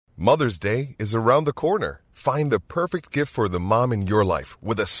Mother's Day is around the corner. Find the perfect gift for the mom in your life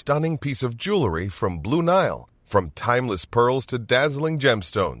with a stunning piece of jewelry from Blue Nile. From timeless pearls to dazzling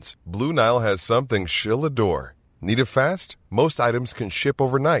gemstones, Blue Nile has something she'll adore. Need it fast? Most items can ship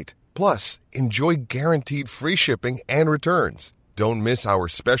overnight. Plus, enjoy guaranteed free shipping and returns. Don't miss our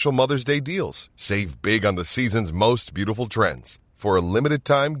special Mother's Day deals. Save big on the season's most beautiful trends. For a limited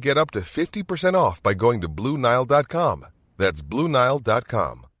time, get up to 50% off by going to BlueNile.com. That's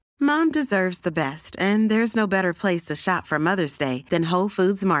BlueNile.com. Mom deserves the best, and there's no better place to shop for Mother's Day than Whole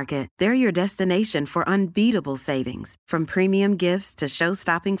Foods Market. They're your destination for unbeatable savings, from premium gifts to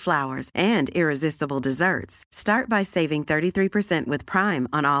show-stopping flowers and irresistible desserts. Start by saving 33% with Prime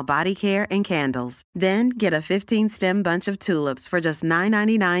on all body care and candles. Then get a 15-stem bunch of tulips for just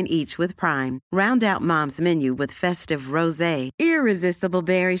 $9.99 each with Prime. Round out Mom's menu with festive rosé, irresistible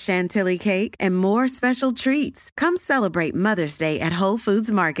berry chantilly cake, and more special treats. Come celebrate Mother's Day at Whole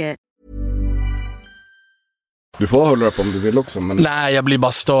Foods Market. Du får hålla upp om du vill också, men... Nej, jag blir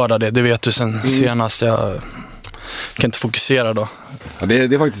bara störd av det. Det vet du sen senast. Jag kan inte fokusera då. Ja, det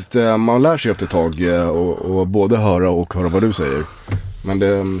är faktiskt, man lär sig efter ett tag och både höra och höra vad du säger. Men det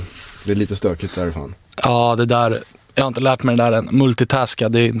är lite stökigt därifrån. Ja, det där, jag har inte lärt mig det där än. Multitaska,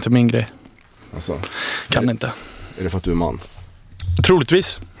 det är inte min grej. Alltså, kan inte. Är det för att du är man?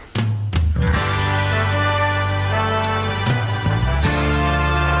 Troligtvis.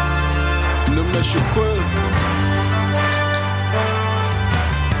 Nummer 27.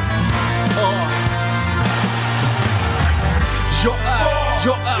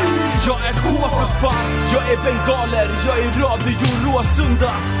 Jag är K för fan. Jag är bengaler, jag är Radio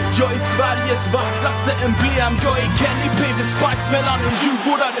Råsunda. Jag är Sveriges vackraste emblem. Jag är Kenny Pavey Spark mellan en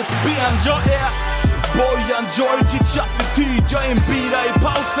djurgårdares ben. Jag är Bojan Djordjic attityd. Jag är en bira i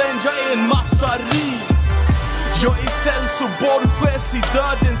pausen, jag är en massarin. Jag är Celso Borges i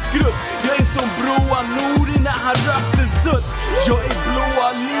dödens grupp. Jag är som Broa Nouri när han rökte sutt. Jag är blåa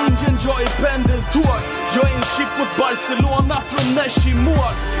linjen, jag är pendeltåg. Jag är en chip mot Barcelona från Nesh i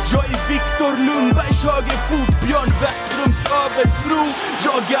mål. Jag är Viktor Lundbergs högerfot, Björn Westrums övertro.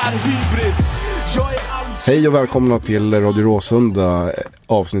 Jag är hybris. Jag är Hej och välkomna till Radio Råsunda,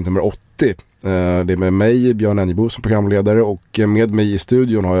 avsnitt nummer 80. Det är med mig, Björn Enjebo, som programledare, och med mig i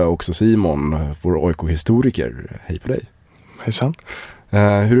studion har jag också Simon, vår AIK-historiker. Hej på dig. Hejsan.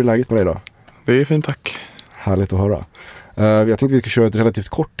 Hur är läget med dig då? Det är fint, tack. Härligt att höra. Jag tänkte vi ska köra ett relativt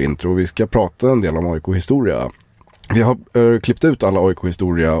kort intro. Vi ska prata en del om AIK-historia. Vi har klippt ut alla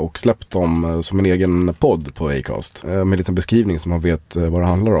AIK-historia och släppt dem som en egen podd på Acast. Med en liten beskrivning så man vet vad det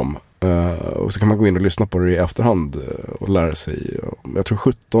handlar om. Och så kan man gå in och lyssna på det i efterhand och lära sig. Jag tror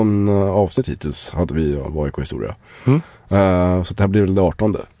 17 avsnitt hittills hade vi av AIK-historia. Så det här blir väl det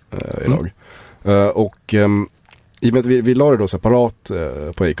 18:e idag. Och i och med att vi la det då separat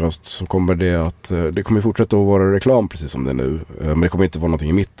på Acast, så kommer det kommer fortsätta att vara reklam precis som det är nu. Men det kommer inte vara någonting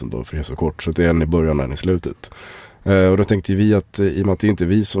i mitten då, för det är så kort. Så det är en i början och en i slutet. Och då tänkte vi att i och med att det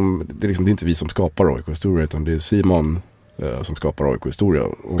är inte vi som skapar AIK-historia, utan det är Simon som skapar AIK-historia.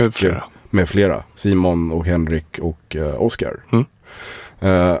 Med flera. Simon och Henrik och Oskar.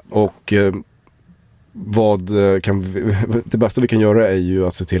 Det bästa vi kan göra är ju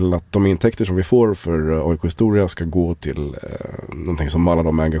att se till att de intäkter som vi får för AIK-historia ska gå till någonting som alla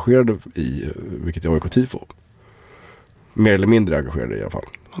de är engagerade i, vilket är AIK-tifo. Mer eller mindre engagerade i alla fall.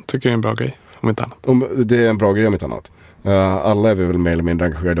 Jag tycker det är en bra grej, om inte annat. Det är en bra grej om inte annat. Alla är vi väl mer eller mindre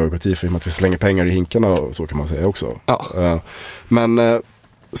engagerade i AIK-tifo, i och med att vi slänger pengar i hinkarna, och så kan man säga också. Ja. Men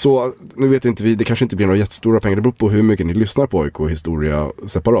så nu vet inte vi, det kanske inte blir några jättestora pengar. Det beror på hur mycket ni lyssnar på AIK-historia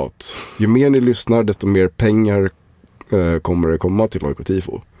separat. Ju mer ni lyssnar, desto mer pengar kommer det komma till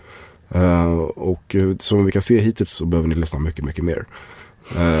AIK-tifo. Och som vi kan se hittills så behöver ni lyssna mycket, mycket mer.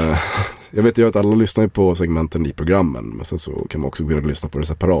 Jag vet ju att alla lyssnar på segmenten i programmen, men sen så kan man också gå in och lyssna på det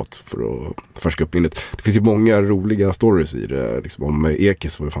separat för att färska upp minnet. Det finns ju många roliga stories i det, liksom om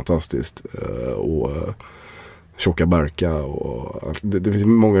Ekis var ju fantastiskt, och Tjocka Berka, och det finns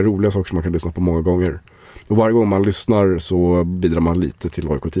många roliga saker som man kan lyssna på många gånger. Och varje gång man lyssnar så bidrar man lite till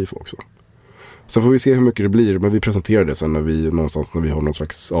AIK-tifo också. Sen får vi se hur mycket det blir, men vi presenterar det sen när vi har någon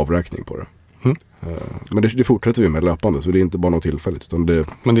slags avräkning på det. Men det fortsätter vi med löpande, så det är inte bara något tillfälligt, utan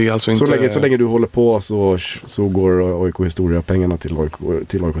men det är alltså inte... så länge du håller på så går AIK-historia pengarna till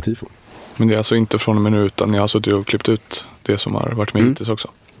AIK-tifo. Men det är alltså inte från och med nu, utan ni har alltså klippt ut det som har varit med hittills också.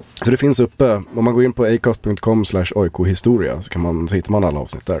 Så det finns uppe, om man går in på acast.com/AIK-historia så hittar man alla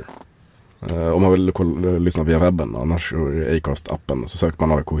avsnitt där. Om man vill lyssna via webben, annars är det Acast-appen, så söker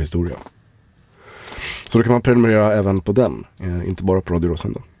man AIK-historia. Så då kan man prenumerera även på den, inte bara på Radio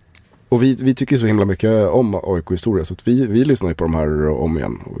Råsunda. Och vi tycker så himla mycket om AIK-historia, så att vi lyssnar ju på de här om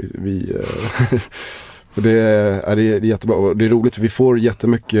igen. Och och det är jättebra. Och det är roligt, vi får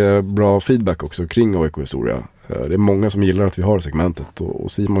jättemycket bra feedback också kring AIK-historia. Det är många som gillar att vi har segmentet,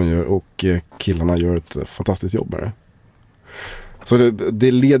 och Simon och killarna gör ett fantastiskt jobb med det. Så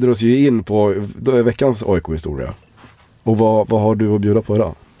det leder oss ju in på veckans AIK-historia. Och vad har du att bjuda på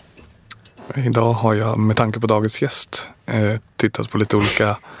idag? Idag har jag, med tanke på dagens gäst, tittat på lite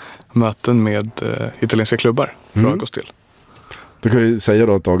olika möten med italienska klubbar för AIKs del. Då kan vi säga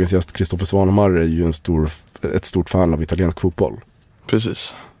då att dagens gäst Kristoffer Svanemar är ju ett stort fan av italiensk fotboll.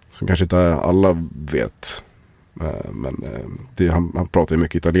 Precis. Som kanske inte alla vet. Men han pratar ju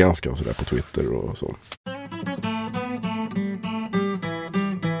mycket italienska och sådär på Twitter och så.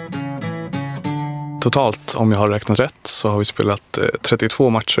 Totalt, om jag har räknat rätt, så har vi spelat 32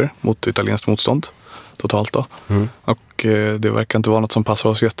 matcher mot italienskt motstånd. Totalt då. Och det verkar inte vara något som passar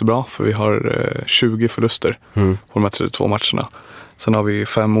oss jättebra, för vi har 20 förluster på de här 32 matcherna. Sen har vi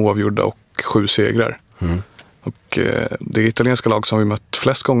 5 oavgjorda och 7 segrar. Och det italienska lag som vi mött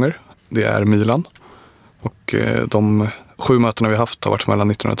flest gånger, det är Milan. Och de 7 mötena vi haft har varit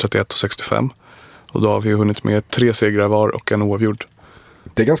mellan 1931 och 65. Och då har vi hunnit med 3 segrar var och en oavgjord.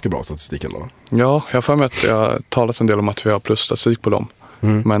 Det är ganska bra statistik ändå. Ja, jag har för mig att jag talat en del om att vi har plusstatistik på dem.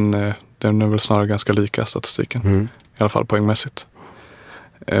 Men den är väl snarare ganska lika statistiken. I alla fall poängmässigt.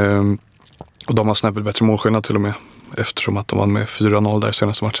 Och de har snäppet bättre målskillnad till och med. Eftersom att de vann med 4-0 där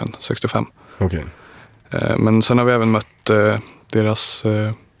senaste matchen, 65. Okay. Men sen har vi även mött deras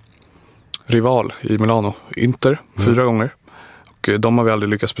rival i Milano, Inter, 4 gånger. Och de har vi aldrig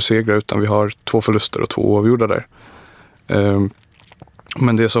lyckats besegra, utan vi har 2 förluster och 2 oavgjorda där.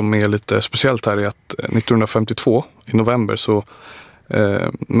 Men det som är lite speciellt här är att 1952 i november så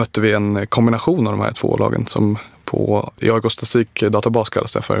mötte vi en kombination av de här 2 lagen som i AIKs statistikdatabas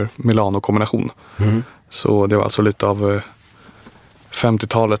kallas det för Milano-kombination. Så det var alltså lite av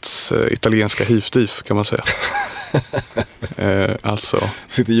 50-talets italienska hivstif kan man säga. Alltså.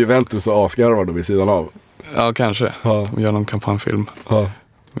 Sitter Juventus och asgarvar då vid sidan av? Ja, kanske. De gör någon kampanjfilm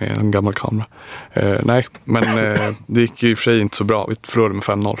med en gammal kamera. Nej, men det gick ju i och för sig inte så bra. Vi förlorade med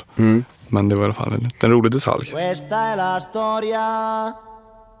 5-0. Men det var i alla fall en rolig detalj. Questa è la storia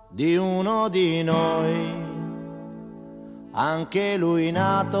di uno di noi. Anche lui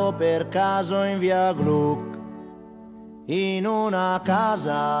nato per caso in via Gluck. In una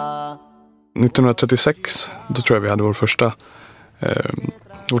casa. 1936, då tror jag vi hade vårt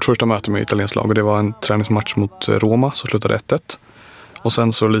första möte med italienskt lag. Och det var en träningsmatch mot Roma som slutade 1-1. Och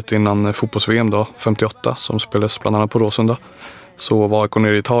sen så lite innan fotbolls-VM då, 58, som spelades bland annat på Råsunda, så var jag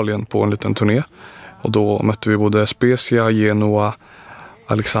nere i Italien på en liten turné. Och då mötte vi både Spezia, Genoa,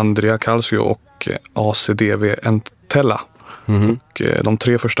 Alexandria Calcio och ACDV Entella. Och de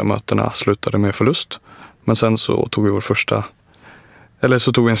 3 första mötena slutade med förlust. Men sen så tog vi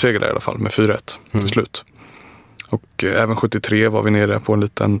en seger där i alla fall med 4-1 till slut. Och även 73 var vi nere på en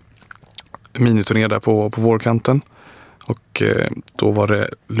liten miniturné där på vårkanten. Och då var det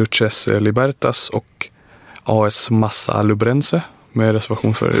Lucchese Libertas och AS Massa Lubrense med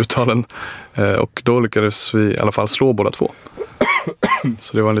reservation för uttalen. Och då lyckades vi i alla fall slå båda 2.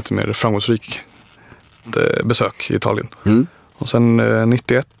 Så det var en lite mer framgångsrik besök i Italien. Och sen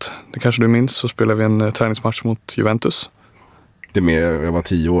 91, det kanske du minns, så spelade vi en träningsmatch mot Juventus. Det är med, jag var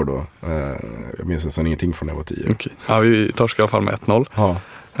 10 år då. Jag minns nästan ingenting från när jag var 10. Okay. Ja, vi torskade i alla fall med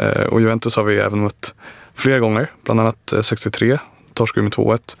 1-0. Och Juventus har vi även mött flera gånger. Bland annat 63 torskade vi med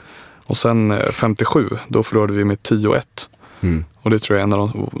 2-1. Och sen 57, då förlorade vi med 10-1. Och det tror jag är en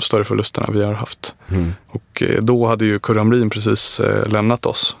av de större förlusterna vi har haft. Och då hade ju Kurre Hamrin precis lämnat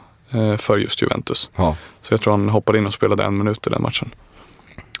oss för just Juventus. Så jag tror han hoppade in och spelade 1 minut i den matchen.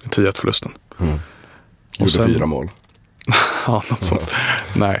 10-1-förlusten. Gjorde 4 mål. Ja, något sånt.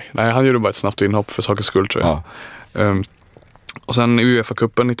 Nej, han gjorde bara ett snabbt inhopp för sakens skull, tror jag. Och sen i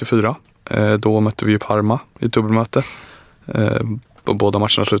UEFA-cupen 94, då mötte vi ju Parma i dubbelmöte. Båda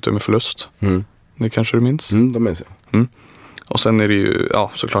matcherna slutade med förlust. Det kanske du minns? De minns jag. Och sen är det ju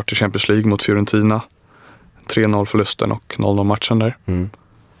såklart i Champions League mot Fiorentina. 3-0 förlusten och 0-0 matchen där.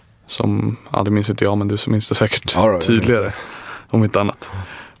 Som, det minns inte jag, men du minns det säkert tydligare. Om inte annat.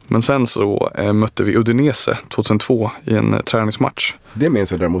 Men sen så mötte vi Udinese 2002 i en träningsmatch. Det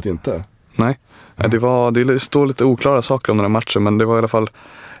minns jag däremot inte. Nej, det står lite oklara saker om den här matchen. Men det var i alla fall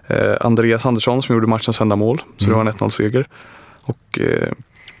Andreas Andersson som gjorde matchens enda mål. Så det var en 1-0-seger. Och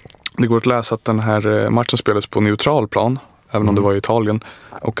det går att läsa att den här matchen spelades på neutral plan, även om det var i Italien.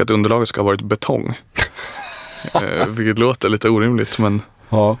 Och att underlaget ska ha varit betong. Vilket låter lite orimligt, men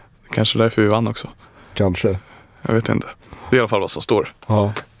kanske därför vi vann också. Kanske. Jag vet inte. Det är i alla fall vad som står.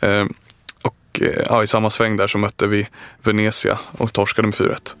 Ja. I samma sväng där så mötte vi Venezia och torskade med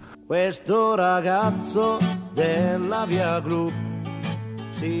 4-1. Questo ragazzo della via Gluck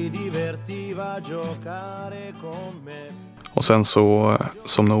si divertiva a giocare con me. Och sen så,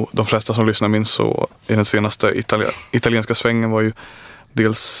 som nog de flesta som lyssnar minns, så i den senaste italienska svängen var ju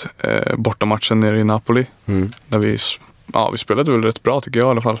dels bortamatchen nere i Napoli. Där vi spelade väl rätt bra tycker jag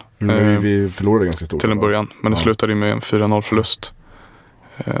i alla fall. Vi förlorade ganska stort. Till en början, men det slutade med en 4-0 förlust.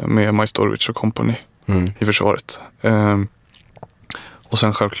 Med Majstorovic och company i försvaret. Och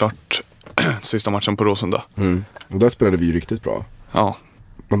sen självklart sista matchen på Råsunda. Och där spelade vi ju riktigt bra. Ja.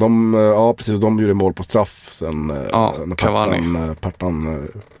 Men de gjorde mål på straff sen. När Cavani. Pertan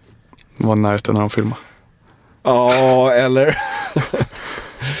var närheten när de filmade. Ja, eller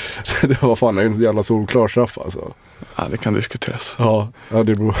det var fan en jävla solklar straff alltså. Ja, det kan diskuteras. Ja det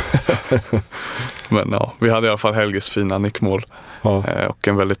beror. Men ja, vi hade i alla fall Helges fina nickmål. Och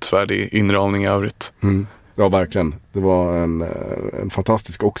en väldigt svärdig inramning i övrigt. Ja, verkligen. Det var en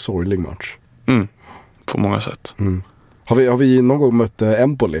fantastisk och sorglig match. På många sätt. Har vi någon gång mött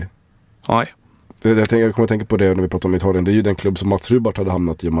Empoli? Nej. Jag kommer att tänka på det när vi pratar om Italien. Det är ju den klubb som Mats Rubart hade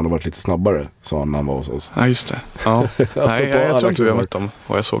hamnat i om man hade varit lite snabbare, sa han när han var hos oss. Ja, just det. Ja. Nej, jag tror inte vi har mött dem,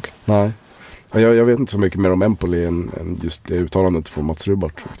 vad jag såg. Nej. Jag vet inte så mycket mer om Empoli än just det uttalandet från Mats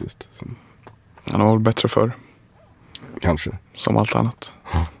Rubart faktiskt. Han var väl bättre för. Kanske. Som allt annat.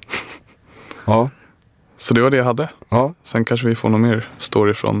 Ja. Så det var det jag hade. Ja. Sen kanske vi får någon mer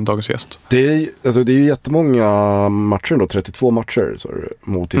story från dagens gäst. Det är ju jättemånga matcher då, 32 matcher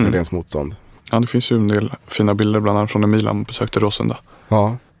mot italiensk motstånd. Ja, det finns ju en del fina bilder bland annat från när Milan besökte Råsunda.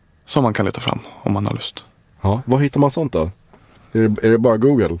 Ja. Som man kan leta fram om man har lust. Ja, vad hittar man sånt då? Är det bara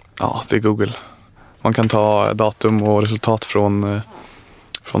Google? Ja, det är Google. Man kan ta datum och resultat från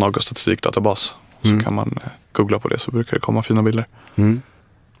August statistikdatabas. Så kan man googla på det, så brukar det komma fina bilder.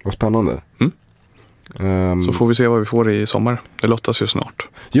 Vad spännande. Så får vi se vad vi får i sommar. Det lottas ju snart.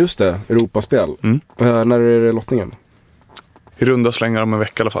 Just det, Europaspel. När är det lottningen? I runda slängar om en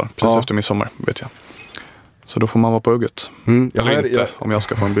vecka i alla fall. Precis efter midsommar, vet jag. Så då får man vara på hugget. Eller inte, om jag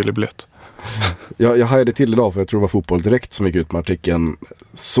ska få en billig biljett. Jag hajade till idag, för jag tror det var Fotboll Direkt som gick ut med artikeln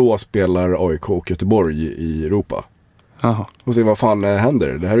Så spelar AIK och Göteborg i Europa. Jaha. Och se vad fan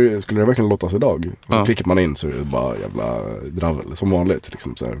händer. Skulle det verkligen lottas idag? Och så klickar man in så är det bara jävla dravel. Som vanligt.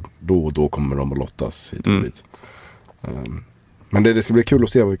 Liksom så här, då och då kommer de att lottas hit och dit. Men det ska bli kul att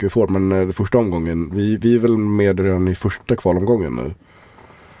se vilka vi får. Men det första omgången, vi är väl med redan i första kvalomgången nu.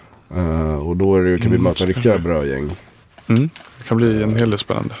 Och då kan vi möta riktiga brödgäng. Det kan bli en hel del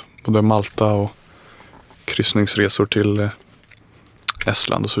spännande. Både Malta och kryssningsresor till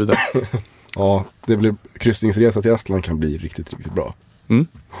Estland och så vidare. Ja, kryssningsresa till Estland kan bli riktigt, riktigt bra.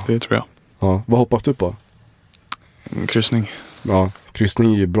 Det tror jag. Ja, vad hoppas du på? Kryssning. Ja,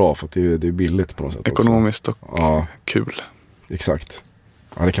 kryssning är ju bra för att det är billigt på något sätt. Ekonomiskt också. Och kul. Exakt.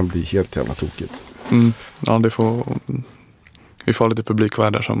 Ja, det kan bli helt jävla tokigt. Ja, vi får lite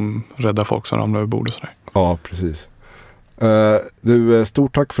publikvärdar som räddar folk som ramlar över bord och sådär. Ja, precis.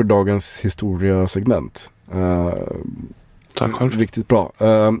 Stort tack för dagens historia-segment. Tack själv. Riktigt bra.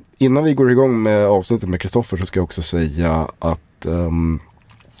 Innan vi går igång med avsnittet med Kristoffer så ska jag också säga att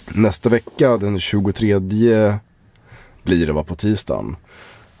nästa vecka, den 23 blir det, på tisdagen,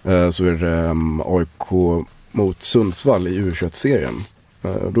 så är det AIK mot Sundsvall i U21-serien.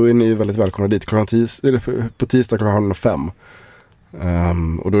 Då är ni väldigt välkomna dit på tisdag klockan 5.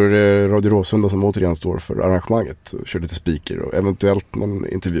 Och då är det Radio Råsunda som återigen står för arrangemanget. Kör lite speaker och eventuellt någon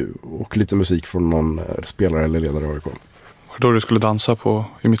intervju och lite musik från någon spelare eller ledare i AIK. Var det då du skulle dansa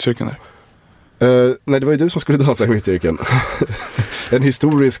i mittcirkeln där? Nej, det var ju du som skulle dansa i mittcirkeln. En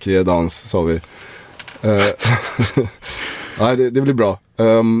historisk dans, sa vi. Nej, det blir bra.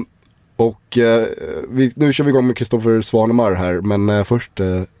 Nu kör vi igång med Kristoffer Svanemar här, men först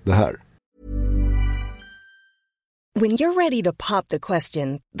det här. When you're ready to pop the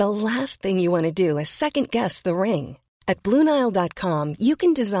question, the last thing you want to do is second guess the ring. At BlueNile.com, you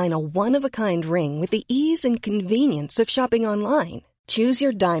can design a one-of-a-kind ring with the ease and convenience of shopping online. Choose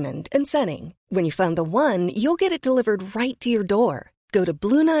your diamond and setting. When you find the one, you'll get it delivered right to your door. Go to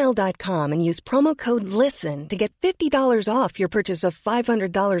BlueNile.com and use promo code LISTEN to get $50 off your purchase of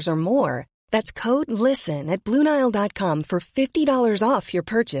 $500 or more. That's code LISTEN at BlueNile.com for $50 off your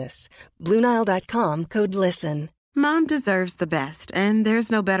purchase. BlueNile.com, code LISTEN. Mom deserves the best, and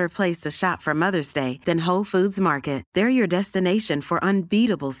there's no better place to shop for Mother's Day than Whole Foods Market. They're your destination for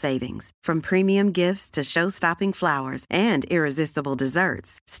unbeatable savings, from premium gifts to show-stopping flowers and irresistible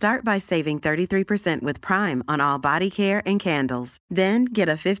desserts. Start by saving 33% with Prime on all body care and candles. Then get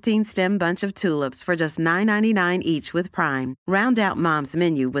a 15-stem bunch of tulips for just $9.99 each with Prime. Round out Mom's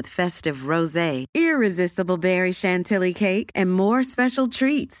menu with festive rosé, irresistible berry chantilly cake, and more special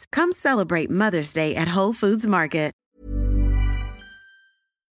treats. Come celebrate Mother's Day at Whole Foods Market.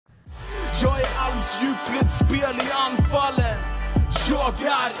 Jag är armsdjupligt spel i anfallen. Jag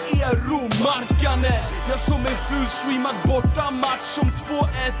är Eero-markane. Jag som en fullstreamad bortamatch. Som 2-1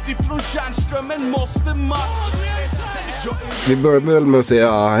 ifrån Tjärnströmen måste match. Vi börjar med att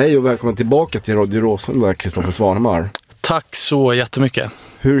säga hej och välkommen tillbaka till Radio Råsunda, Kristoffer Svanemar. Tack så jättemycket.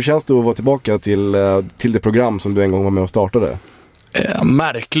 Hur känns det att vara tillbaka till det program som du en gång var med och startade?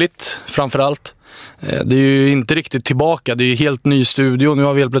 Märkligt framförallt. Det är ju inte riktigt tillbaka. Det är ju helt ny studio. Nu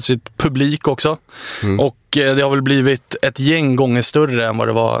har vi helt plötsligt publik också. Och det har väl blivit ett gäng gånger större än vad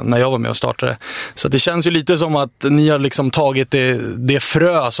det var när jag var med och startade. Så det känns ju lite som att ni har liksom tagit det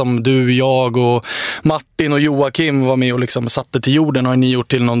frö som du, jag och Martin och Joakim var med och liksom satte till jorden. Har ni gjort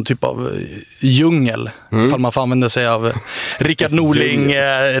till någon typ av djungel. Ifall man får använda sig av Rickard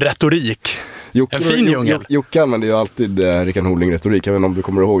Norling-retorik. En fin djungel. Jocke använder ju alltid Rickard Norling-retorik. Jag vet inte om du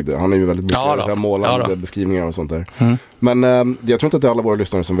kommer ihåg det. Han är ju väldigt mycket målande beskrivningar och sånt där. Men jag tror inte att det är alla våra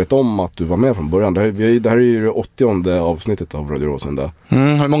lyssnare som vet om att du var med från början. Det här är ju det 80:e avsnittet av Radio Råsunda.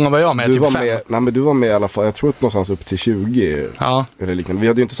 Hur många var jag med? Du typ var 5? Nej, men du var med i alla fall. Jag tror att någonstans upp till 20. Ja. Eller liknande. Vi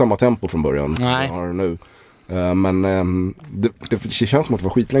hade ju inte samma tempo från början. Nej. Vi har det nu. Men det känns som att det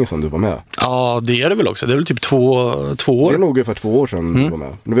var skitlänge sedan du var med. Ja, det är det väl också. Det är väl typ 2 år. Det är nog ungefär 2 år sedan du var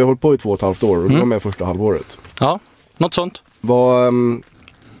med. Men vi har hållit på i 2,5 år och du var med första halvåret. Ja, något sånt.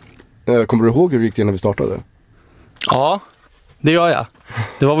 Kommer du ihåg hur det gick till när vi startade? Ja, det gör jag.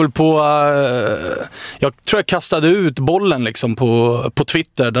 Det var väl på... jag tror jag kastade ut bollen liksom på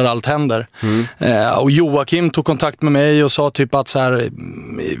Twitter där allt händer. Och Joakim tog kontakt med mig och sa typ att så här,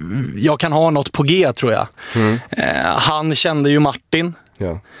 jag kan ha något på G, tror jag. Han kände ju Martin.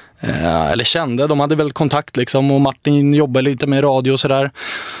 Ja. Eller kände, de hade väl kontakt liksom. Och Martin jobbade lite med radio och sådär.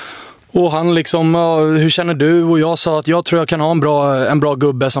 Och han liksom, hur känner du? Och jag sa att jag tror jag kan ha en bra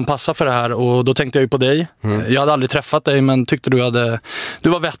gubbe som passar för det här. Och då tänkte jag ju på dig. Jag hade aldrig träffat dig, men tyckte du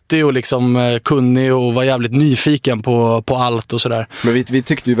var vettig och liksom kunnig och var jävligt nyfiken på allt och sådär. Men vi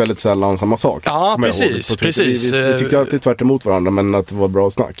tyckte ju väldigt sällan samma sak. Ja, precis. Vi tyckte alltid tvärt emot varandra, men att det var bra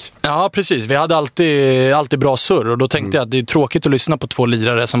snack. Ja, precis. Vi hade alltid bra surr. Och då tänkte jag att det är tråkigt att lyssna på 2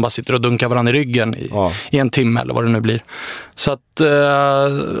 lirare som bara sitter och dunkar varandra i ryggen i en timme eller vad det nu blir. Så att,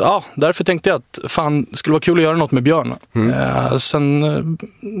 därför tänkte jag att fan, skulle vara kul att göra något med Björn. Sen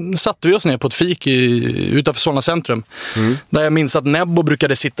satte vi oss ner på ett fik utanför Solna centrum. Där jag minns att Nebbo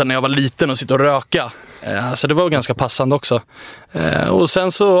brukade sitta när jag var liten och sitta och röka. Så det var ganska passande också. Och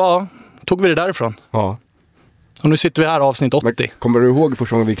sen så tog vi det därifrån. Ja. Och nu sitter vi här avsnitt 80. Men kommer du ihåg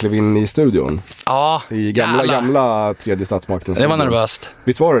första gången vi klev in i studion? Ja. I gamla tredje statsmakten. Det var nervöst.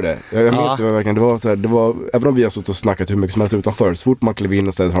 Visst var det? Jag minns det verkligen. Det var, även om vi har suttit och snackat hur mycket som helst utanför, så fort man klev in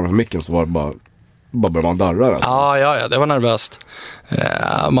och ställde framför micken så var det bara började man darra. Alltså. Ja, det var nervöst.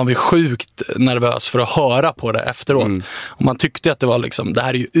 Man var sjukt nervös för att höra på det efteråt. Och man tyckte att det var liksom, det här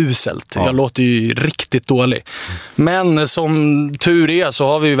är ju uselt. Jag låter ju riktigt dålig. Men som tur är så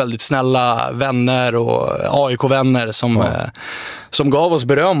har vi ju väldigt snälla vänner och AIK-vänner som gav oss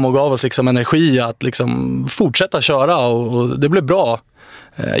beröm och gav oss liksom energi att liksom fortsätta köra, och det blev bra.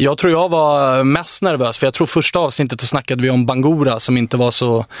 Jag tror jag var mest nervös, för jag tror första avsnittet så snackade vi om Bangura som inte var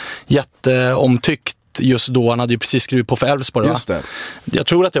så jätteomtyckt just då. Han hade ju precis skrivit på för Elfsborg. Just det. Jag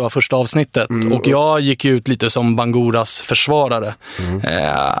tror att det var första avsnittet. Och jag gick ut lite som Banguras försvarare.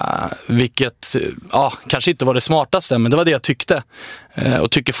 Vilket kanske inte var det smartaste, men det var det jag tyckte.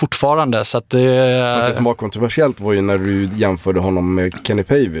 Och tycker fortfarande. Så att fast det som var kontroversiellt var ju när du jämförde honom med Kenny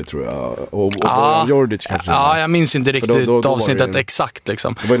Pavey, tror jag. Och Jordic kanske. Ja, jag minns inte riktigt då avsnittet exakt.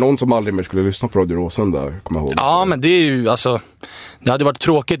 Liksom. Det var ju någon som aldrig mer skulle lyssna på Radio Råsunda, kommer jag ihåg. Ja, men det är ju alltså... Det hade varit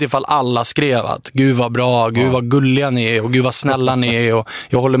tråkigt ifall alla skrev att Gud var bra, Gud vad gulliga ni är och Gud vad snälla ni är och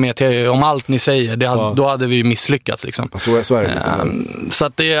jag håller med till om allt ni säger. Då hade vi misslyckats liksom. Så är det. Så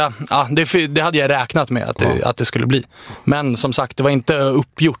att det hade jag räknat med att det skulle bli. Men som sagt, det var inte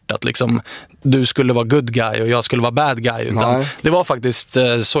uppgjort att liksom du skulle vara good guy och jag skulle vara bad guy, utan det var faktiskt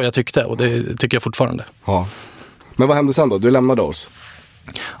så jag tyckte, och det tycker jag fortfarande. Ja. Men vad hände sen då? Du lämnade oss.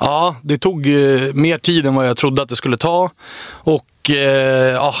 Ja, det tog mer tid än vad jag trodde att det skulle ta. Och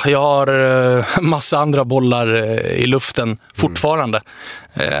jag har massa andra bollar i luften fortfarande.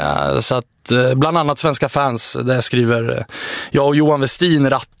 Så att bland annat Svenska fans, där jag skriver, jag och Johan Westin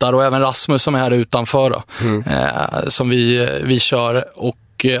rattar och även Rasmus som är här utanför då, som vi kör, och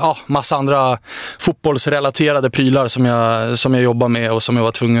massa andra fotbollsrelaterade prylar som jag jobbar med och som jag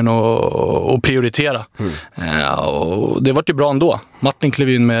var tvungen att prioritera. Och det var ju bra ändå. Martin klev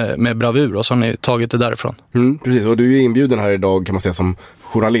in med bravur och så har ni tagit det därifrån. Precis, och du är ju inbjuden här idag kan man säga som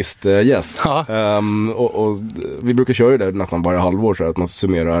journalistgäst. Och vi brukar köra det nästan varje halvår så att man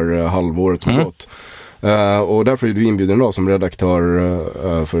summerar halvåret som gått. Och därför är du inbjuden idag som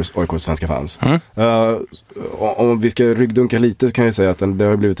redaktör för AIKs Svenska fans. Om vi ska ryggdunka lite så kan jag säga att det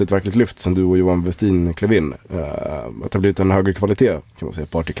har blivit ett verkligt lyft sen du och Johan Westin klev in. Att det har blivit en högre kvalitet kan man säga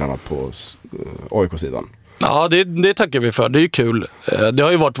på artiklarna på AIK-sidan. Ja, det tackar vi för. Det är ju kul. Det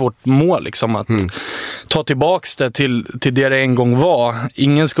har ju varit vårt mål liksom, att ta tillbaks det till det en gång var.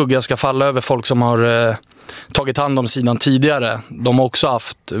 Ingen skugga ska falla över folk som har tagit hand om sidan tidigare. De har också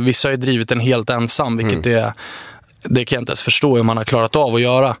haft, vissa har ju drivit den helt ensam, vilket det kan jag inte ens förstå hur man har klarat av att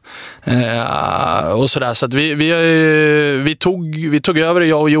göra. Och sådär. Så att vi tog över det,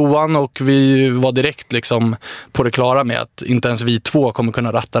 jag och Johan, och vi var direkt liksom på det klara med att inte ens vi två kommer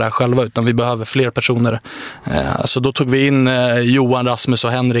kunna ratta det här själva, utan vi behöver fler personer. Så då tog vi in Johan, Rasmus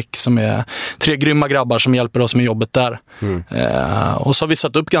och Henrik, som är 3 grymma grabbar som hjälper oss med jobbet där. Och så har vi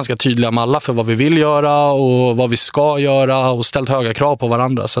satt upp ganska tydliga mallar för vad vi vill göra och vad vi ska göra och ställt höga krav på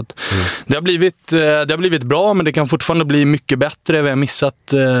varandra. Så att det har blivit bra, men det kan fortfarande bli mycket bättre. Vi har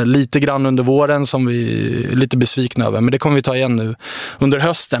missat lite grann under våren som vi är lite besvikna över, men det kommer vi ta igen nu under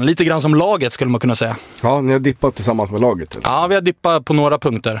hösten. Lite grann som laget skulle man kunna säga. Ja, ni har dippat tillsammans med laget? Eller? Ja, vi har dippat på några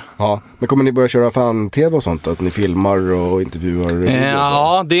punkter. Ja, men kommer ni börja köra fan-tv och sånt? Att ni filmar och intervjuar?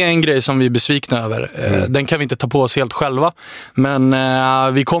 Ja, det är en grej som vi är besvikna över. Den kan vi inte ta på oss helt själva, men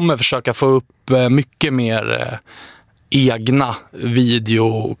vi kommer försöka få upp mycket mer egna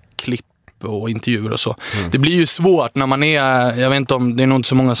videoklipp och intervjuer och så. Det blir ju svårt när man är, jag vet inte om det är nog inte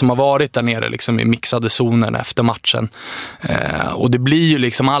så många som har varit där nere liksom i mixade zonen efter matchen. Och det blir ju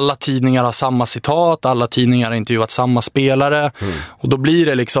liksom, alla tidningar har samma citat, alla tidningar har intervjuat samma spelare, och då blir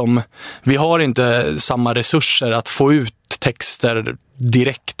det liksom, vi har inte samma resurser att få ut texter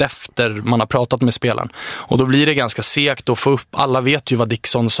direkt efter man har pratat med spelaren. Och då blir det ganska segt att få upp, alla vet ju vad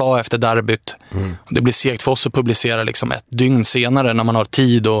Dixon sa efter derbyt. Det blir segt för oss att publicera liksom 1 dygn senare när man har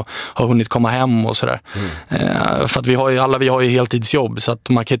tid och har hunnit komma hem och sådär. För att vi har ju heltidsjobb, så att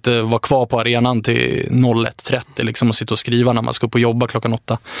man kan inte vara kvar på arenan till 01:30 liksom och sitta och skriva när man ska upp och jobba klockan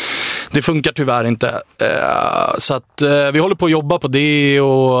 8. Det funkar tyvärr inte. Så att vi håller på att jobba på det,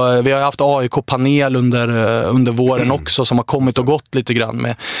 och vi har haft AIK-panel under våren också som har kommit och gått lite grann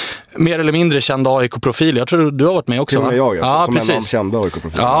med mer eller mindre kända AIK-profiler. Jag tror du har varit med också. Till och med jag, ja, som precis. En av kända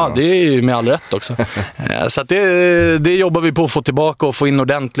AIK-profiler. Ja, det är ju med all rätt också. Så att det jobbar vi på att få tillbaka och få in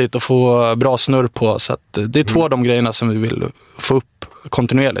ordentligt och få bra snurr på. Så att det är 2 av de grejerna som vi vill få upp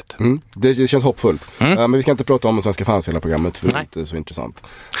kontinuerligt. Det känns hoppfullt. Men vi ska inte prata om Svenska fans hela programmet, för det är inte så intressant.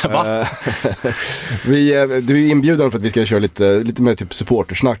 Du är inbjuden för att vi ska köra lite mer typ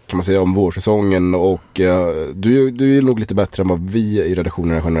supportersnack kan man säga om vårsäsongen, och du är nog lite bättre än vad vi i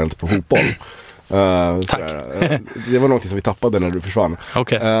redaktionen generellt på fotboll. Tack. Det var något som vi tappade när du försvann.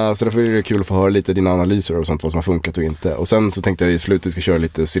 Okay. Så därför är det kul att få höra lite dina analyser och sånt, vad som har funkat och inte. Och sen så tänkte jag i slutet vi ska köra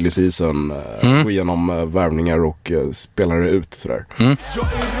lite silly season, gå igenom värvningar och spelare ut sådär. Jag är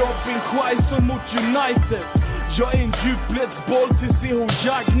Robin Quaison mot United. Jag är en djupledsboll till CH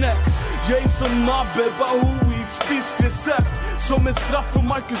Jagnet. Jag är som Nabbe Bahois fiskrecept. Som en straff för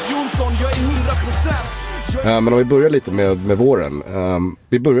Marcus Jonsson. Jag är 100%. Men om vi börjar lite med våren.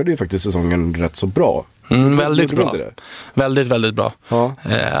 Vi började ju faktiskt säsongen rätt så bra. Väldigt bra. Väldigt, väldigt bra. Ja.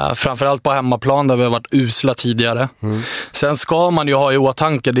 Framförallt på hemmaplan där vi har varit usla tidigare. Sen ska man ju ha i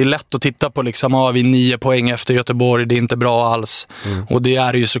åtanke, det är lätt att titta på liksom, har vi 9 poäng efter Göteborg, det är inte bra alls. Och det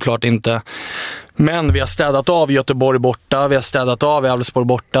är det ju såklart inte. Men vi har städat av Göteborg borta, vi har städat av Elfsborg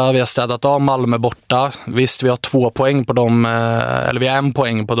borta, vi har städat av Malmö borta. Visst, vi har 2 poäng på dem, eller vi har 1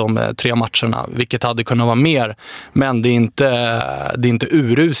 poäng på de 3 matcherna, vilket hade kunnat vara mer. Men det är inte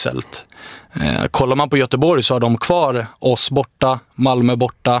uruselt. Kollar man på Göteborg så har de kvar oss borta, Malmö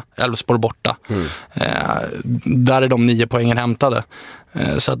borta, Elfsborg borta. Där är de 9 poängen hämtade.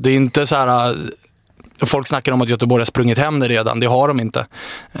 Så att det är inte så här. Folk snackar om att Göteborg har sprungit hem det redan. Det har de inte.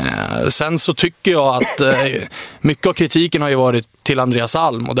 Sen så tycker jag att mycket av kritiken har ju varit till Andreas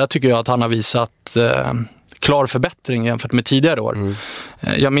Alm, och där tycker jag att han har visat klar förbättring jämfört med tidigare år.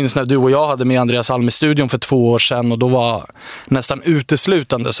 Jag minns när du och jag hade med Andreas Alm i studion för 2 år sedan, och då var nästan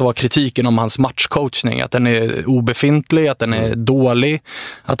uteslutande så var kritiken om hans matchcoachning, att den är obefintlig, att den är dålig,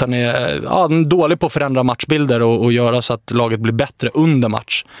 att han är dålig på att förändra matchbilder och göra så att laget blir bättre under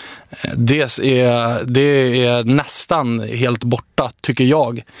match. Det är nästan helt borta, tycker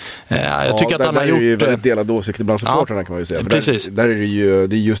jag. Jag tycker att han har gjort... Det är ju väldigt delade åsikter bland supportrarna, kan man ju säga. Precis. Där är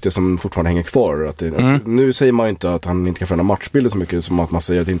det är just det som fortfarande hänger kvar. Att nu säger man inte att han inte kan förändra matchbilder så mycket som att man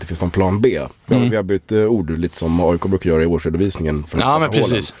säger att det inte finns någon plan B. Vi har bytt ord lite som AIK brukar göra i årsredovisningen. Men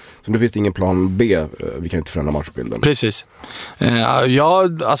precis. Så nu finns det ingen plan B. Vi kan inte förändra matchbilden. Precis.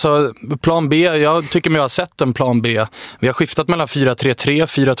 Alltså plan B, jag tycker mig ha sett en plan B. Vi har skiftat mellan 4-3-3,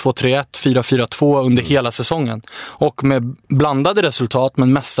 4-2-3-1, 4-4-2 under hela säsongen. Och med blandade resultat,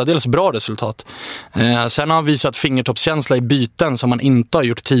 men mestadels bra resultat. Sen har han visat fingertoppskänsla i byten som man inte har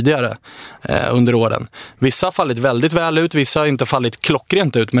gjort tidigare under åren. Vissa har fallit väldigt väl ut, vissa har inte fallit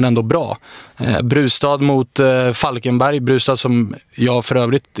klockrent ut, men ändå bra. Brustad mot Falkenberg, Brustad som jag för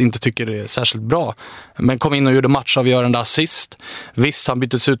övrigt inte tycker är särskilt bra, men kom in och gjorde matchavgörande assist. Visst, han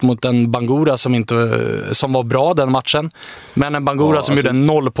byttes ut mot en Bangura som var bra den matchen, men en Bangura som gjorde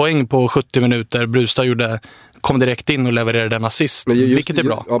 0 poäng på 70 minuter. Brustad kom direkt in och levererade en assist, vilket är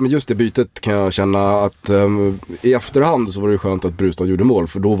bra. Ja, men just det bytet kan jag känna att i efterhand så var det skönt att Brustad gjorde mål,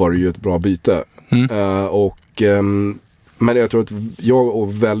 för då var det ju ett bra byte. Men jag tror att jag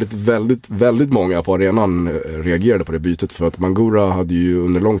och väldigt, väldigt, väldigt många på arenan reagerade på det bytet, för att Bangura hade ju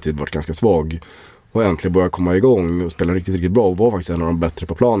under lång tid varit ganska svag och äntligen började komma igång och spela riktigt, riktigt bra och var faktiskt en av de bättre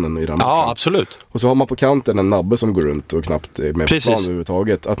på planen i den matchen. Ja, absolut. Och så har man på kanten en Nabbe som går runt och knappt är med på planen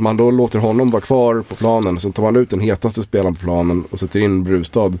överhuvudtaget. Att man då låter honom vara kvar på planen och sen tar man ut den hetaste spelaren på planen och sätter in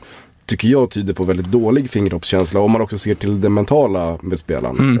Brustad, tycker jag tyder på väldigt dålig fingertoppskänsla, om man också ser till det mentala med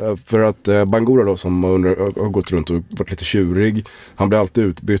spelaren. För att Bangura då, som har gått runt och varit lite tjurig, han blir alltid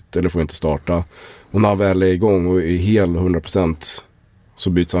utbytt eller får inte starta. Och när han väl är igång och är hel 100%, så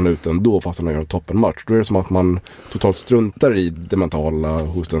byts han ut ändå fast han gör en toppenmatch. Då är det som att man totalt struntar i det mentala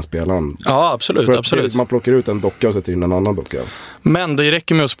hos den spelaren. Ja, absolut. För att absolut. Man plockar ut en docka och sätter in en annan docka. Men det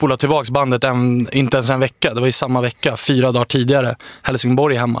räcker med att spola tillbaks bandet inte ens en vecka. Det var i samma vecka, 4 dagar tidigare.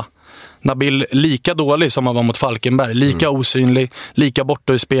 Helsingborg hemma. Nabil lika dålig som han var mot Falkenberg. Lika osynlig, lika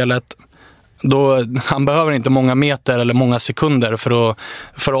borta i spelet. Han behöver inte många meter eller många sekunder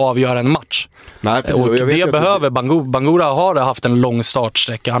för att avgöra en match. Nej, precis. Och det behöver Bangura har haft en lång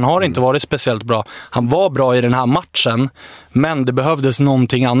startsträcka. Han har inte varit speciellt bra. Han var bra i den här matchen, men det behövdes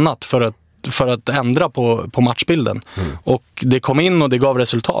någonting annat för att ändra på matchbilden. Och det kom in och det gav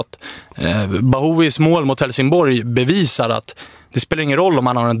resultat. Bahouis mål mot Helsingborg bevisar att det spelar ingen roll om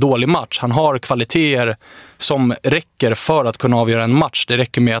han har en dålig match. Han har kvaliteter som räcker för att kunna avgöra en match. Det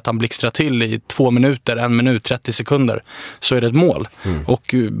räcker med att han blixtrar till i 2 minuter, 1 minut, 30 sekunder. Så är det ett mål.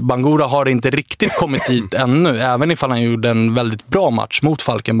 Och Bangura har inte riktigt kommit dit ännu, även ifall han gjorde en väldigt bra match mot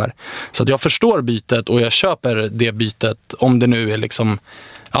Falkenberg. Så att jag förstår bytet och jag köper det bytet, om det nu är liksom...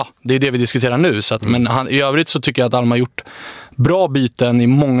 Ja, det är det vi diskuterar nu. Så att, men i övrigt så tycker jag att Alma har gjort bra byten i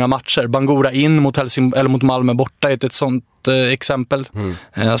många matcher. Bangura in mot Malmö borta är ett sånt exempel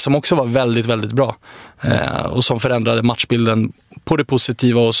som också var väldigt, väldigt bra. Och som förändrade matchbilden på det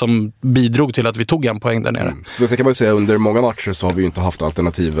positiva och som bidrog till att vi tog en poäng där nere. Så kan man säga, under många matcher så har vi ju inte haft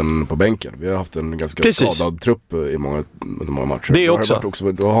alternativen på bänken. Vi har haft en ganska skadad trupp i många matcher. Det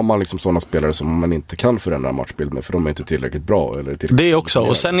också. Då har man liksom sådana spelare som man inte kan förändra matchbild med, för de är inte tillräckligt bra. Eller tillräckligt det också.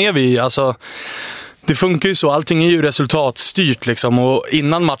 Och sen är vi, alltså... Det funkar ju så, allting är ju resultatstyrt liksom. Och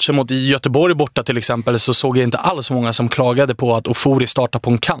innan matchen mot Göteborg borta till exempel, så såg jag inte alls många som klagade på att Ofori startar på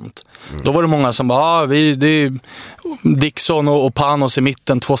en kant. Då var det många som bara, det är Dixon och Panos i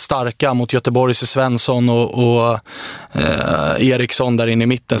mitten, 2 starka mot Göteborgs Svensson och Eriksson där inne i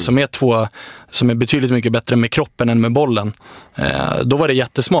mitten, som är 2 som är betydligt mycket bättre med kroppen än med bollen. Då var det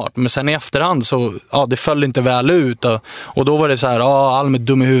jättesmart. Men sen i efterhand så, det föll inte väl ut. Och då var det så här, Alm är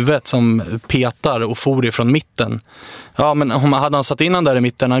dum i huvudet som petar och for från mitten. Ja, men hade han satt in han där i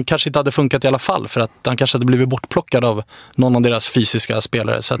mitten, han kanske inte hade funkat i alla fall, för att han kanske hade blivit bortplockad av någon av deras fysiska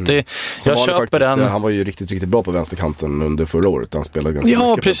spelare. Så att jag köper den. Han var ju riktigt, riktigt bra på vänsterkanten under förra året. Han spelade ganska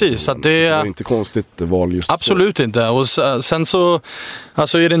mycket. Precis. Så det var inte konstigt val just absolut så. Inte. Och sen så,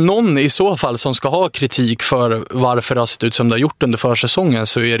 alltså är det någon i så fall som ska ha kritik för varför det har sett ut som det har gjort under försäsongen,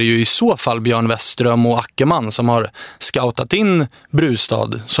 så är det ju i så fall Björn Westström och Ackerman som har scoutat in Brustad,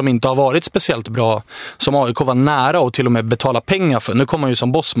 som inte har varit speciellt bra, som AIK var nära och till och med betala pengar för. Nu kommer han ju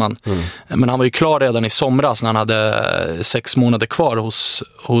som bossman, men han var ju klar redan i somras när han hade 6 månader kvar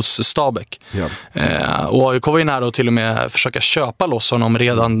hos Stabäck. Och AIK var ju nära att till och med försöka köpa loss honom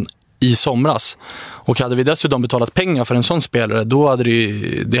redan i somras. Och hade vi dessutom betalat pengar för en sån spelare, då hade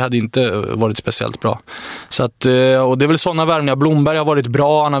det hade inte varit speciellt bra. Så att, och det är väl sådana värvningar. Blomberg har varit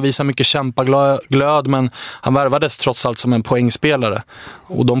bra, han har visat mycket kämpaglöd, men han värvades trots allt som en poängspelare.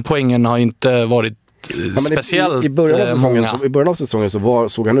 Och de poängen har inte varit speciellt i början av säsongen så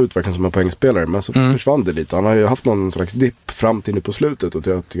såg han ut verkligen som en poängspelare, men så försvann det lite. Han har ju haft någon slags dipp fram till nu på slutet, och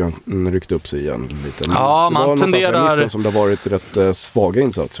jag tycker han ryckte upp sig igen lite. Men ja, man tenderar som det har varit rätt svaga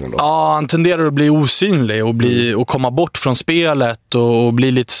insatser ändå. Ja, han tenderar att bli osynlig och komma bort från spelet och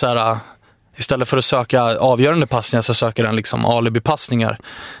bli lite så här. Istället för att söka avgörande passningar så söker han liksom alibi-passningar,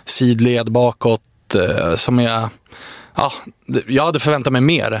 sidled bakåt, som är... Ja, jag hade förväntat mig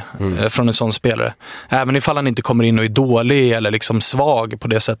mer från en sån spelare. Även ifall han inte kommer in och är dålig eller liksom svag på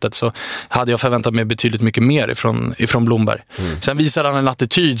det sättet, så hade jag förväntat mig betydligt mycket mer ifrån Blomberg. Sen visar han en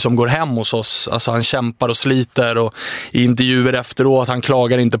attityd som går hem hos oss. Alltså han kämpar och sliter, och i intervjuer efteråt, han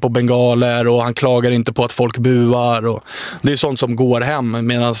klagar inte på bengaler och han klagar inte på att folk buar, och det är sånt som går hem,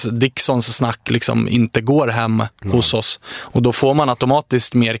 medan Dixons snack liksom inte går hem hos oss. Och då får man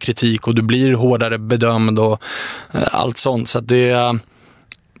automatiskt mer kritik och du blir hårdare bedömd och allt sånt. Så att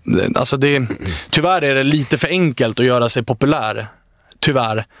tyvärr är det lite för enkelt att göra sig populär.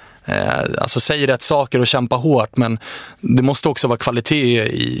 Tyvärr. Alltså säg rätt saker och kämpa hårt, men det måste också vara kvalitet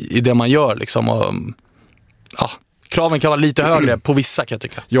i det man gör liksom. Och, ja, kraven kan vara lite högre på vissa, kan jag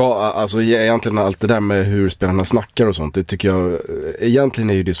tycka. Ja, alltså egentligen allt det där med hur spelarna snackar och sånt, det tycker jag, egentligen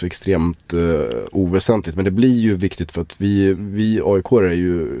är ju det så extremt oväsentligt, men det blir ju viktigt för att vi AIK är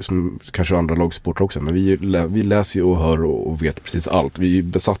ju, som kanske andra lagsupportrar också, men vi läser ju och hör och vet precis allt. Vi är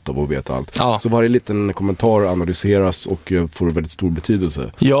besatta av att veta allt. Ja. Så varje liten kommentar analyseras och får väldigt stor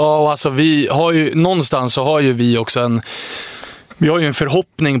betydelse. Ja, och alltså vi har ju, någonstans så har ju vi också vi har ju en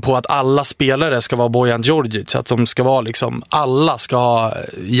förhoppning på att alla spelare ska vara Bojan Djordjic, att de ska vara liksom, alla ska ha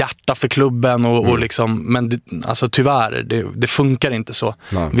hjärta för klubben och liksom, men alltså tyvärr, det funkar inte så.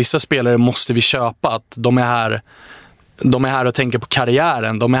 Nej. Vissa spelare måste vi köpa, att de är här och tänker på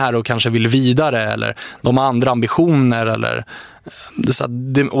karriären, de är här och kanske vill vidare, eller de har andra ambitioner, eller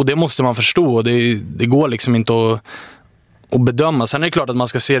och det måste man förstå, och det går liksom inte att bedöma. Sen är det klart att man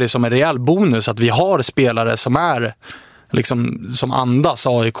ska se det som en rejäl bonus att vi har spelare som är liksom, som andas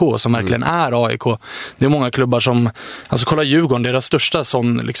AIK, som verkligen är AIK. Det är många klubbar som, alltså kolla Djurgården, deras största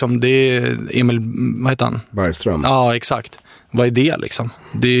sån liksom, det är Emil, vad heter han? Bergström. Ja, exakt. Vad är det liksom?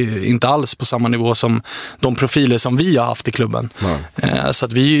 Det är inte alls på samma nivå som de profiler som vi har haft i klubben. Så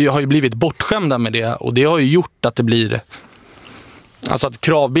att vi har ju blivit bortskämda med det, och det har ju gjort att det blir, alltså att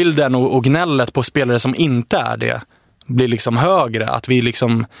kravbilden och gnället på spelare som inte är det blir liksom högre. Att vi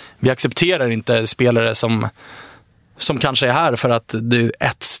accepterar inte spelare som kanske är här för att det är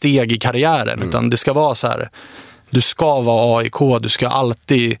ett steg i karriären, utan det ska vara så här: du ska vara AIK, du ska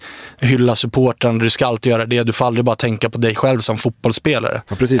alltid hylla supporten, du ska alltid göra det, du får aldrig bara tänka på dig själv som fotbollsspelare.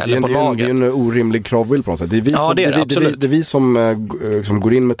 Ja, precis, eller det är en orimlig kravbild på något sätt. Det är vi som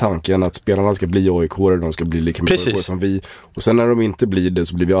går in med tanken att spelarna ska bli AIK, de ska bli lika mycket AIK som vi, och sen när de inte blir det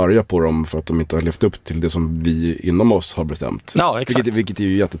så blir vi arga på dem för att de inte har levt upp till det som vi inom oss har bestämt. Ja, exakt. Vilket är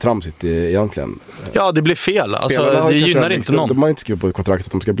ju jättetramsigt egentligen. Ja, det blir fel. Alltså, det gynnar inte någon. De har inte skrivit på kontraktet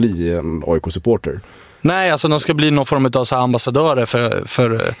att de ska bli en AIK-supporter. Nej, alltså de ska bli någon form av så här ambassadörer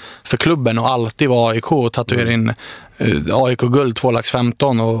för klubben och alltid vara AIK och tatuera in AIK-guld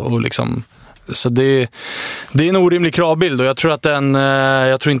 2,15 och liksom. Så det är en orimlig kravbild, och jag tror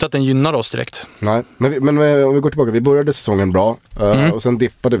inte att den gynnar oss direkt. Nej, men om vi går tillbaka, vi började säsongen bra och sen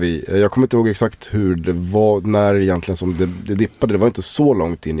dippade vi. Jag kommer inte ihåg exakt hur det var, när egentligen som det dippade. Det var inte så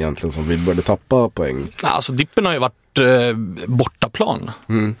långt in egentligen som vi började tappa poäng. Alltså dippen har ju varit bortaplan.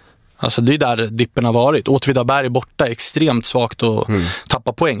 Alltså det är där dippen har varit. Åtvidaberg borta, extremt svagt att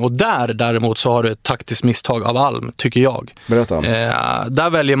tappa poäng. Och däremot så har du ett taktiskt misstag av Alm, tycker jag. Berätta. Där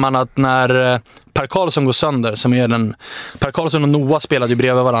väljer man att när Per Karlsson går sönder, som är Per Karlsson och Noah spelade ju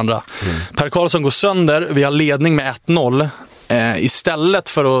bredvid varandra. Per Karlsson går sönder, vi har ledning med 1-0. Istället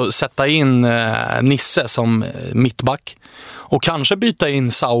för att sätta in Nisse som mittback och kanske byta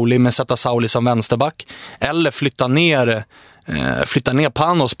in Sauli, men sätta Sauli som vänsterback, eller flytta ner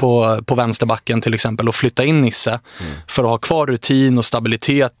Panos på vänsterbacken till exempel och flytta in Nisse för att ha kvar rutin och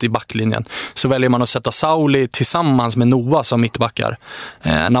stabilitet i backlinjen, så väljer man att sätta Sauli tillsammans med Noah som mittbackar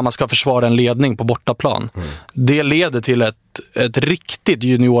när man ska försvara en ledning på bortaplan. Det leder till ett riktigt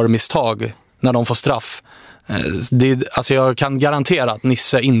juniormisstag när de får straff. Alltså jag kan garantera att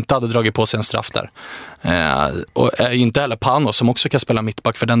Nisse inte hade dragit på sig en straff där. Och inte heller Panos, som också kan spela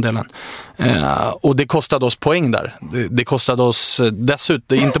mittback för den delen. Och det kostade oss poäng där. Det kostade oss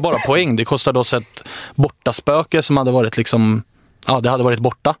dessutom inte bara poäng, det kostade oss ett bortaspöke som hade varit liksom det hade varit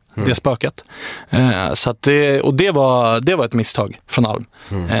borta, det spöket. Så att det var ett misstag från Alm.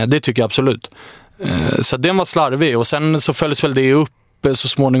 Det tycker jag absolut. Så det var slarvig, och sen så följdes väl det upp så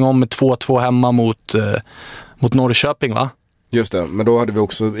småningom med 2-2 hemma mot Norrköping, va? Just det, men då hade vi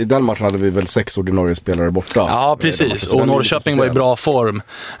också, i den matchen hade vi väl 6 ordinarie spelare borta. Ja, precis. Och Norrköping var i bra form.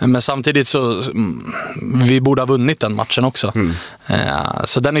 Men samtidigt så vi borde ha vunnit den matchen också.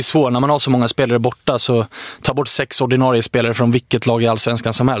 Så den är svår. När man har så många spelare borta, så ta bort 6 ordinarie spelare från vilket lag i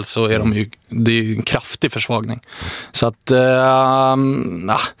Allsvenskan som helst, så är det är ju en kraftig försvagning. Så att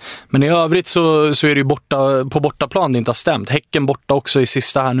men i övrigt så är det ju på bortaplan det inte har stämt. Häcken borta också i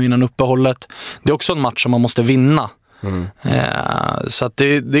sista här nu innan uppehållet. Det är också en match som man måste vinna. Så att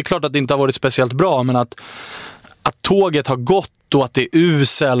det är klart att det inte har varit speciellt bra, men att tåget har gått och att det är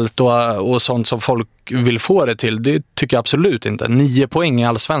uselt och sånt som folk vill få det till, det tycker jag absolut inte. 9 poäng i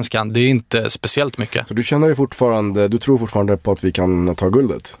Allsvenskan, det är inte speciellt mycket. Så du tror fortfarande på att vi kan ta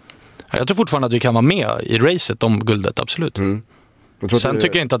guldet? Jag tror fortfarande att vi kan vara med i racet om guldet, absolut. Sen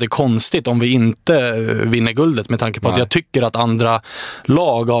tycker jag inte att det är konstigt om vi inte vinner guldet, med tanke på att jag tycker att andra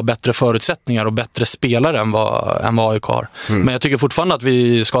lag har bättre förutsättningar och bättre spelare än vad AIK har. Men jag tycker fortfarande att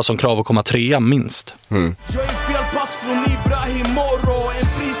vi ska ha som krav att komma 3 minst. Jag är fel pass från Ibrahim Moro, en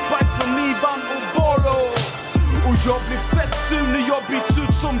frispark från Ivan och Boro. Och jag blir fett sur när jag byts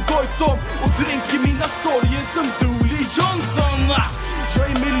ut som Goitom och dränker mina sorger som Dooley Johnson. Jag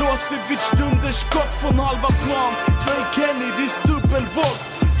är Milosevic, dunderskott från halva plan. Jag är Kennedys dubbelvolt.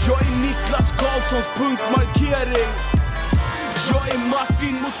 Jag är Niklas Karlssons punktmarkering. Jag är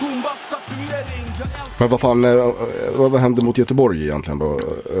Martin Mutumbas tatuering. Men vad hände mot Göteborg egentligen då?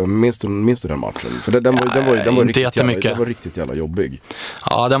 Minns du den matchen? För den var riktigt jävla jobbig.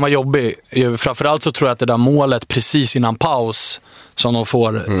 Ja, den var jobbig. Framförallt så tror jag att det där målet precis innan paus som de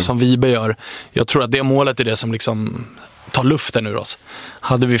får, som Vibe gör, jag tror att det målet är det som liksom tar luften ur oss.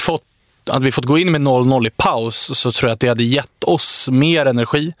 Hade vi fått gå in med 0-0 i paus, så tror jag att det hade gett oss mer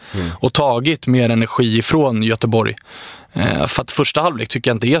energi och tagit mer energi från Göteborg. För att första halvlek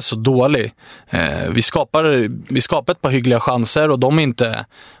tycker jag inte är så dålig. Vi skapar ett par hyggliga chanser, och de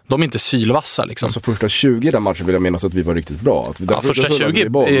är inte sylvassa liksom. Alltså första 20 den matchen vill jag minnas att vi var riktigt bra. Första 20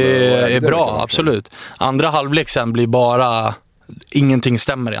 är bra, absolut. Andra halvlek sen blir bara ingenting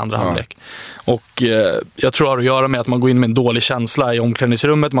stämmer i andra halvlek. Och jag tror det har att göra med att man går in med en dålig känsla i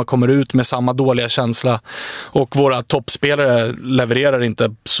omklädningsrummet, man kommer ut med samma dåliga känsla, och våra toppspelare levererar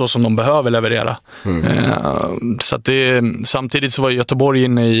inte så som de behöver leverera. Så att samtidigt så var Göteborg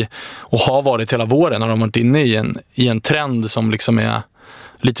inne i, och har varit hela våren, har de varit inne i en trend som liksom är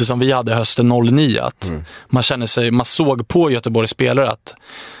lite som vi hade hösten 09, att man såg på Göteborgs spelare att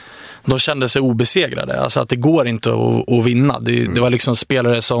de kände sig obesegrade, alltså att det går inte att vinna. Det var liksom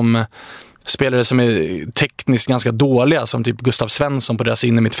spelare som är tekniskt ganska dåliga, som typ Gustav Svensson på deras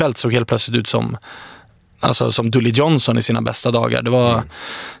innermittfält såg helt plötsligt ut som Dooley Johnson i sina bästa dagar. Det var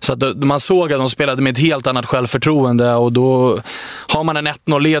så att man såg att de spelade med ett helt annat självförtroende, och då har man en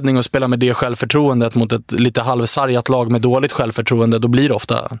 1-0-ledning och spelar med det självförtroendet mot ett lite halvsargat lag med dåligt självförtroende, då blir det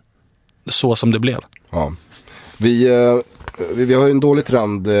ofta så som det blev. Ja. Vi har ju en dålig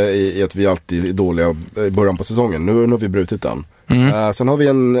trend i att vi alltid är dåliga i början på säsongen. Nu har vi brutit den. Sen har vi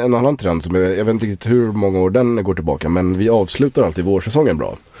en annan trend som jag vet inte riktigt hur många år den går tillbaka, men vi avslutar alltid vårsäsongen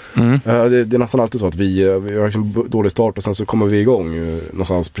bra. Det är nästan alltid så att vi har liksom dålig start, och sen så kommer vi igång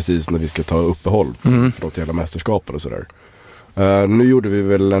någonstans precis när vi ska ta uppehåll för att hela mästerskapet och sådär. Nu gjorde vi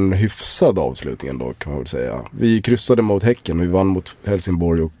väl en hyfsad avslutning ändå, kan man väl säga. Vi kryssade mot Häcken, vi vann mot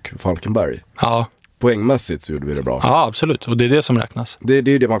Helsingborg och Falkenberg. Ja. Poängmässigt så gjorde vi det bra. Ja, absolut. Och det är det som räknas. Det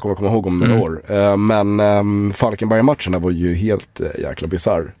är det man kommer komma ihåg om några år. Men Falkenberg-matcherna var ju helt jäkla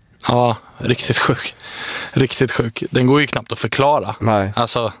bizarr. Ja, riktigt sjuk. Riktigt sjuk. Den går ju knappt att förklara. Nej.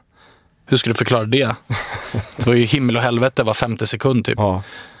 Alltså, hur skulle du förklara det? Det var ju himmel och helvete var 50 sekund typ. Ja.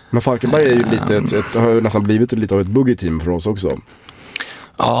 Men Falkenberg är ju har ju nästan blivit lite av ett buggy-team för oss också.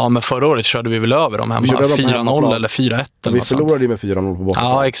 Ja, men förra året körde vi väl över dem hemma. 4-0 eller 4-1 eller vi förlorade ju med 4-0 på borta.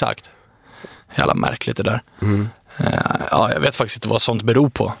 Ja, exakt. Jävla märkligt det där. Ja, jag vet faktiskt inte vad sånt beror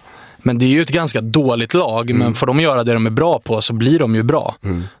på. Men det är ju ett ganska dåligt lag. Men får de göra det de är bra på, så blir de ju bra.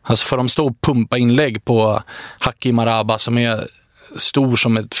 Alltså får de stå och pumpa inlägg på Haki Maraba, som är stor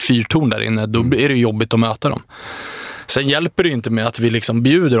som ett fyrtorn där inne, då är det jobbigt att möta dem. Sen hjälper det ju inte med att vi liksom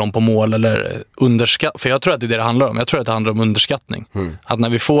bjuder dem på mål eller underskatt. För jag tror att det är det handlar om. Jag tror att det handlar om underskattning. Att när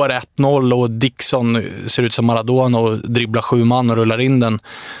vi får 1-0 och Dixon ser ut som Maradona och dribblar 7 man och rullar in den,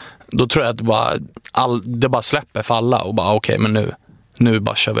 då tror jag att det bara släpper för alla och bara okej, men nu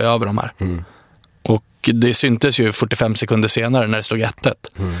bara kör vi över de här. Och det syntes ju 45 sekunder senare när det stod 1-1.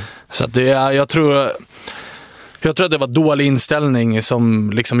 Så att jag tror Jag tror att det var dålig inställning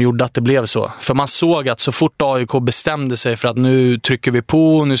som liksom gjorde att det blev så. För man såg att så fort AIK bestämde sig för att nu trycker vi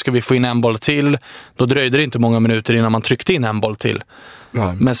på, nu ska vi få in en boll till, då dröjde det inte många minuter innan man tryckte in en boll till.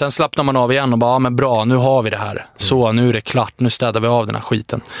 Nej. Men sen slappnar man av igen och bara, ja men bra, nu har vi det här. Så, nu är det klart, nu städar vi av den här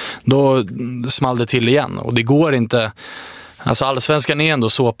skiten. Då small det till igen och det går inte. Alltså allsvenskan är ändå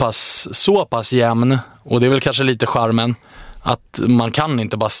så pass jämn, och det är väl kanske lite charmen, att man kan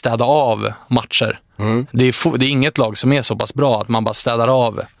inte bara städa av matcher. Det är inget lag som är så pass bra att man bara städar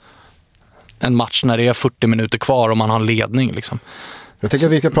av en match när det är 40 minuter kvar och man har en ledning liksom. Jag tänker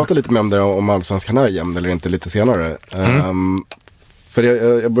att vi ska prata lite mer om det, om allsvenskan är jämn eller inte, lite senare. För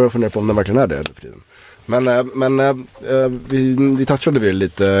jag börjar fundera på om den verkligen är det för tiden. Men vi touchade väl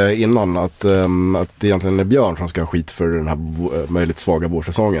lite innan att det egentligen är Björn som ska ha skit för den här möjligt svaga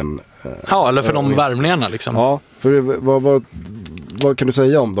vårsäsongen. Ja, eller för de värvningarna liksom. Ja, för vad kan du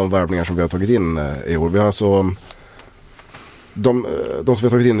säga om de värvningar som vi har tagit in i år? Vi har alltså de som vi har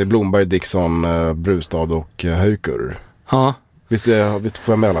tagit in är Blomberg, Dixon, Brustad och Höjkur. Ja. Visst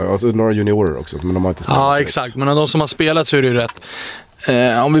får jag med alla, alltså några juniorer också, men de har inte spelat. Ja, exakt, men av de som har spelat så är det ju rätt.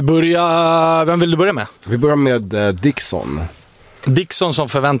 Om vi börjar, vem vill du börja med? Vi börjar med Dixon. Dixon som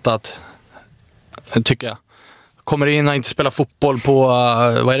förväntat, tycker jag. Kommer in och inte spela fotboll på,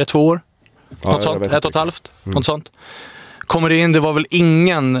 vad är det, 2 år? Något sånt, 1,5, något sånt. Kommer in, det var väl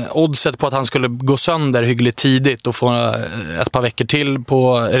ingen oddset på att han skulle gå sönder hyggligt tidigt och få ett par veckor till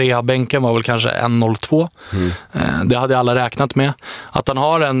på rehabänken var väl kanske 1,02. Det hade alla räknat med. Att han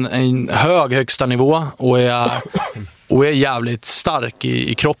har en hög högsta nivå och är jävligt stark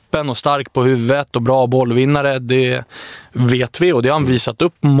i kroppen och stark på huvudet och bra bollvinnare, det vet vi, och det har han visat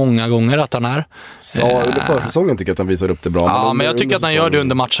upp många gånger att han är. Så under försäsongen tycker jag att han visar upp det bra. Ja, men jag tycker att han gör det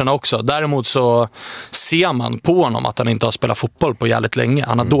under matcherna också. Däremot så ser man på honom att han inte har spelat fotboll på jävligt länge.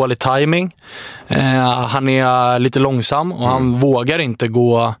 Han har dålig timing. Han är lite långsam och han vågar inte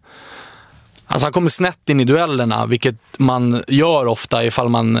gå. Alltså han kommer snett in i duellerna, vilket man gör ofta ifall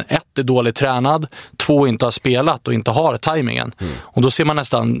man 1 är dåligt tränad, 2 inte har spelat och inte har tajmingen. Och då ser man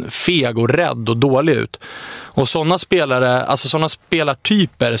nästan feg och rädd och dålig ut. Och sådana spelare, alltså sådana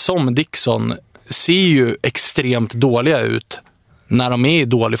spelartyper som Dixon ser ju extremt dåliga ut när de är i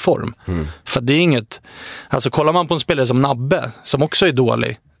dålig form. För det är inget, alltså kollar man på en spelare som Nabbe, som också är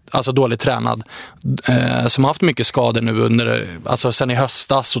dålig, alltså dåligt tränad, som har haft mycket skador nu under, alltså sen i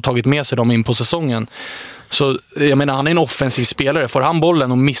höstas och tagit med sig dem in på säsongen. Så jag menar, han är en offensiv spelare. Får han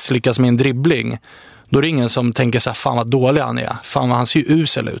bollen och misslyckas med en dribbling, då är det ingen som tänker så här, fan vad dålig han är, fan vad han ser ju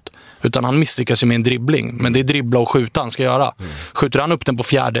usel ut. Utan han misslyckas ju med en dribbling, men det är dribbla och skjuta han ska göra. Skjuter han upp den på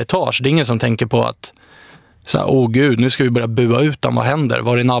 4:e etage, det är ingen som tänker på att så här, åh gud, nu ska vi börja bua ut vad händer,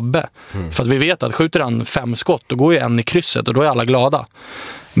 var är Nabbe? För att vi vet att skjuter han 5 skott, då går ju en i krysset och då är alla glada.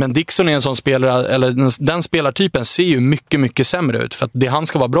 Men Dixon är en sån spelare, eller den spelartypen ser ju mycket, mycket sämre ut. För att det han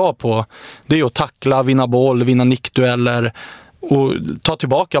ska vara bra på, det är att tackla, vinna boll, vinna nickdueller och ta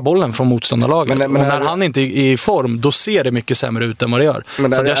tillbaka bollen från motståndarlaget. Men när han inte är i form, då ser det mycket sämre ut än vad det gör.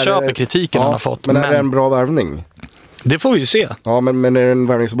 Så jag köper kritiken han har fått. Men är det en bra värvning? Det får vi ju se. Ja, men är det en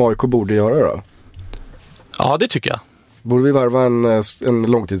värvning som AIK borde göra då? Ja, det tycker jag. Borde vi värva en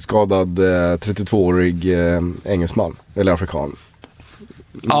långtidsskadad 32-årig engelsman eller afrikan?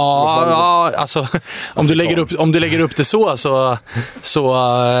 Ja, alltså om du lägger upp det så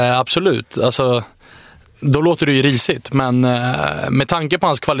absolut. Alltså då låter det ju risigt, men med tanke på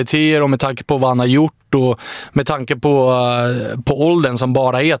hans kvaliteter och med tanke på vad han har gjort och med tanke på åldern som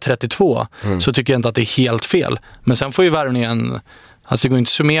bara är 32, så tycker jag inte att det är helt fel. Men sen får ju värvningen, alltså det går inte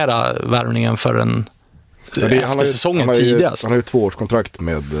att summera värvningen förrän efter säsongen tidigast. Han har ju 2-årskontrakt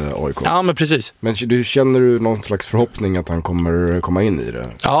med AIK. Ja, men precis. Men känner du någon slags förhoppning att han kommer komma in i det?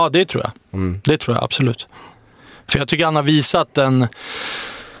 Ja, det tror jag. Det tror jag absolut. För jag tycker han har visat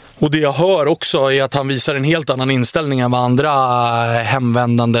och det jag hör också är att han visar en helt annan inställning än vad andra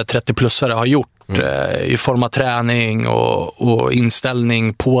hemvändande 30-plussare har gjort. I form av träning och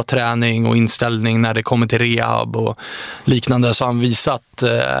inställning på träning och inställning när det kommer till rehab och liknande. Så har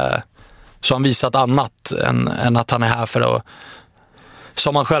han visat annat än att han är här för att,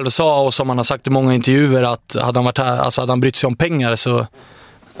 som han själv sa och som han har sagt i många intervjuer, att hade han varit här, alltså hade han brytt sig om pengar, så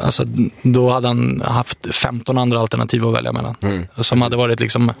alltså, då hade han haft 15 andra alternativ att välja mellan. Som hade varit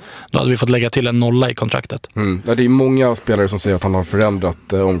liksom, då hade vi fått lägga till en 0 i kontraktet. Ja, det är många spelare som säger att han har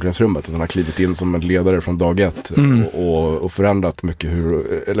förändrat omklädningsrummet, att han har klivit in som en ledare från dag 1 och förändrat mycket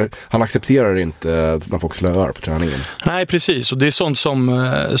eller han accepterar inte när folk slöar på träningen. Nej, precis, och det är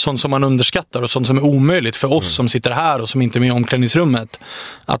sånt som man underskattar och sånt som är omöjligt för oss som sitter här och som inte är med i omklädningsrummet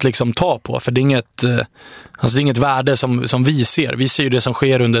att liksom ta på, för det är inget värde som vi ser. Vi ser ju det som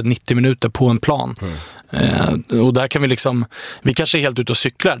sker under 90 minuter på en plan. Och där kan vi kanske är helt ute och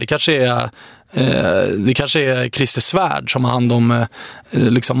cyklar. Det kanske är Christer Svärd som har hand om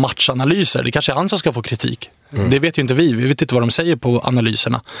liksom matchanalyser. Det kanske är han som ska få kritik. Det vet ju inte vi vet inte vad de säger på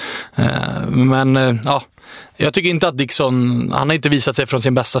analyserna. Men jag tycker inte att Dixon, han har inte visat sig från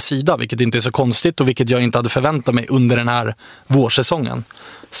sin bästa sida, vilket inte är så konstigt och vilket jag inte hade förväntat mig under den här vårsäsongen.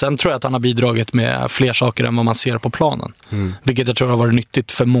 Sen tror jag att han har bidragit med fler saker än vad man ser på planen. Vilket jag tror har varit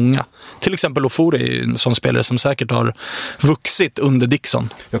nyttigt för många. Till exempel Ofori, en sån spelare som säkert har vuxit under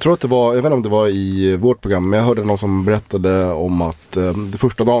Dixon. Jag tror att det var, jag vet inte om det var i vårt program, men jag hörde någon som berättade om att det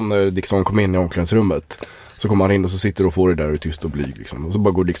första dagen när Dixon kom in i omklädningsrummet så kommer han in och så sitter Ofori där och tyst och blyg liksom. Och så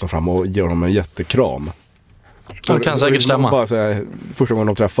bara går Dixon fram och ger honom en jättekram. Det kan säkert stämma. Bara säga, första gången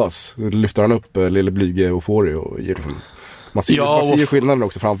de träffas lyfter han upp lille blyge Ofori och ger liksom, man ser skillnaden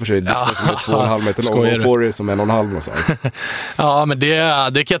också framför sig. Dixon som är 2,5 meter lång och Ofori som är 1,5 någonstans. Ja, men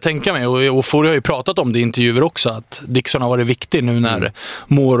det kan jag tänka mig. Och Ofori har ju pratat om det i intervjuer också, att Dixon har varit viktig nu när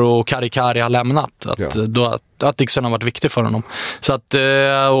Moro och Karikari har lämnat. Att Dixon har varit viktig för honom. Så att,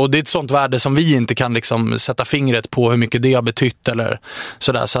 och det är ett sånt värde som vi inte kan liksom sätta fingret på hur mycket det har betytt eller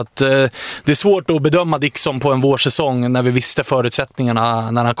sådär. Så att det är svårt att bedöma Dixon på en vårsäsong när vi visste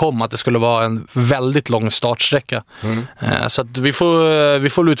förutsättningarna när han kom, att det skulle vara en väldigt lång startsträcka. Så att vi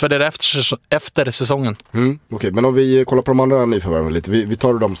får utvärdera efter säsongen. Okej, men om vi kollar på de andra nyförvärven lite. Vi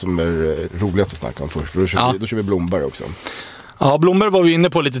tar de som är roligast att snacka om först. Då kör vi Blomberg också. Ja, Blomberg var vi inne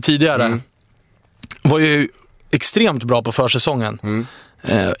på lite tidigare. Var ju extremt bra på försäsongen.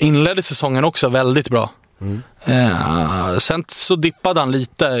 Inledde säsongen också väldigt bra. Sen så dippade han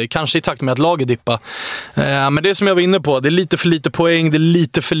lite, kanske i takt med att laget dippa. Men det som jag var inne på, det är lite för lite poäng, det är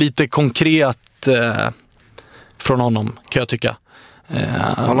lite för lite konkret från honom, kan jag tycka.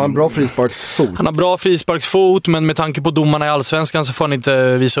 Han har en bra frisparksfot. Men med tanke på domarna i Allsvenskan så får han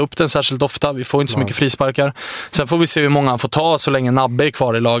inte visa upp den särskilt ofta. Vi får inte så mycket frisparkar. Sen får vi se hur många han får ta så länge Nabbe är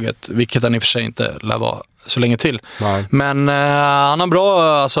kvar i laget, vilket han i och för sig inte lär vara så länge till. Nej. Men han har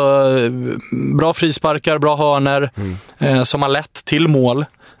bra frisparkar, bra hörner som har lett till mål.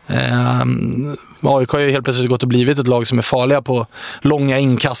 AIK har ju helt plötsligt gått och blivit ett lag som är farliga på långa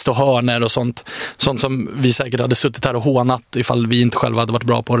inkast och hörner och sånt som vi säkert hade suttit här och hånat ifall vi inte själva hade varit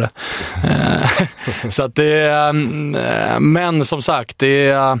bra på det. Så att men som sagt, det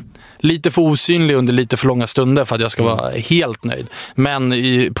är lite för osynlig under lite för långa stunder för att jag ska vara helt nöjd. Men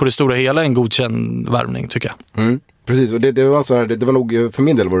på det stora hela en godkänd värvning, tycker jag. Precis, och det var så här, det var nog för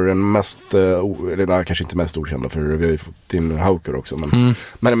min del var det den mest, eller kanske inte mest okända, för vi har ju fått in Hauker också,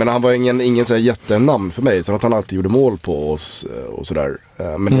 men han var ingen så här jättenamn för mig, så att han alltid gjorde mål på oss och sådär.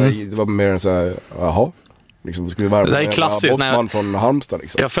 Men det var mer en så här, jaha. Liksom, det är klassiskt Bosman från Halmstad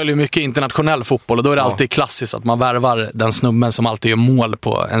liksom. Jag följer mycket internationell fotboll och då är det alltid klassiskt att man värvar den snubben som alltid gör mål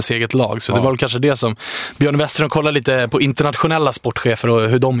på ens eget lag. Så det var väl kanske det som Björn Westerholm kollar lite på internationella sportchefer och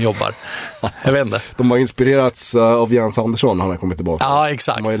hur de jobbar. Jag vet inte. De har inspirerats av Jens Andersson, han har kommit tillbaka. Ja,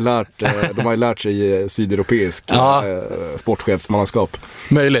 exakt. De har ju lärt sig sydeuropeisk sportchefsmannaskap.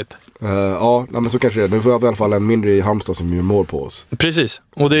 Möjligt. Men så kanske det. Nu får jag i alla fall en mindre i Halmstad som gör mål på oss. Precis,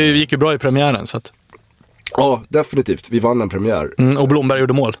 och det gick ju bra i premiären så att... Ja, definitivt. Vi vann en premiär. Och Blomberg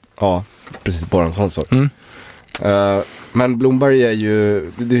gjorde mål. Ja, precis, bara en sån sak. Men Blomberg är ju,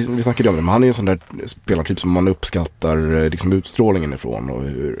 vi snackade om det, men han är ju en sån där spelartyp som man uppskattar liksom utstrålningen ifrån och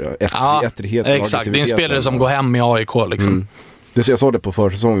hur ettrigheten. Exakt, det är en spelare som går hem i AIK liksom. Jag sa det på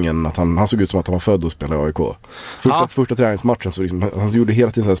försäsongen att han såg ut som att han var född och spelade i AIK. Första träningsmatchen så liksom, han gjorde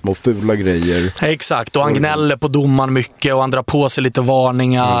hela tiden så här små fula grejer. Exakt, och han gnäller på domaren mycket och han drar på sig lite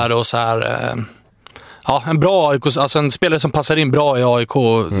varningar och så här. Ja, en bra AIK, alltså en spelare som passar in bra i AIK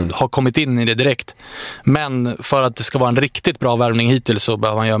har kommit in i det direkt. Men för att det ska vara en riktigt bra värvning hittills så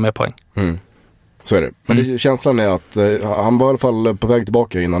behöver han göra mer poäng. Så är det. Men känslan är att han var i alla fall på väg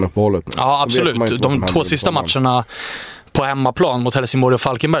tillbaka innan uppehållet. Ja, absolut. De 2 sista matcherna på hemmaplan mot Helsingborg och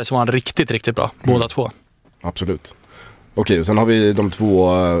Falkenberg så var han riktigt, riktigt bra. Båda 2. Absolut. Okej, och sen har vi de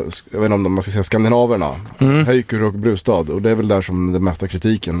 2, jag vet inte om man ska säga skandinaverna, Höjker och Brustad, och det är väl där som den mesta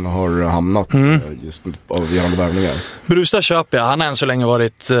kritiken har hamnat just av gällande värvningar. Brustad köper jag, han har än så länge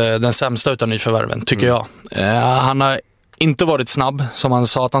varit den sämsta utan nyförvärven, tycker jag. Han har inte varit snabb som han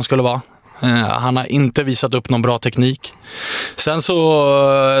sa att han skulle vara. Han har inte visat upp någon bra teknik. Sen så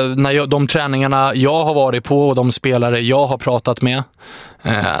när de träningarna jag har varit på och de spelare jag har pratat med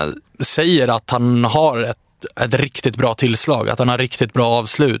säger att han har ett riktigt bra tillslag, att han har riktigt bra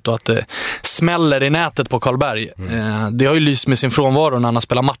avslut och att det smäller i nätet på Karlberg. Det har ju lyst med sin frånvaro när han har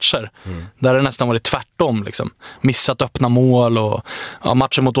spelat matcher. Där har det nästan varit tvärtom liksom. Missat öppna mål och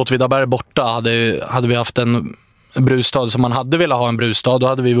matchen mot Åtvidaberg borta hade vi haft en Brustad som man hade velat ha en Brustad. Då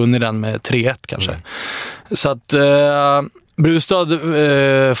hade vi vunnit den med 3-1 kanske. Så att Brustad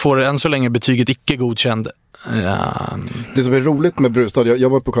får än så länge betyget icke godkänd. Det som är roligt med Brustad, jag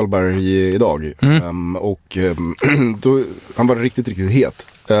var på Karlberg idag och då, han var riktigt het.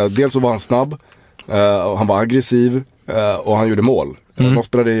 Dels så var han snabb, och han var aggressiv och han gjorde mål. De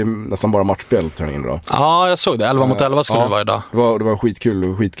spelade i nästan bara matchspel träningen då. Ja, jag såg det. 11 mot 11 skulle det vara idag. Det var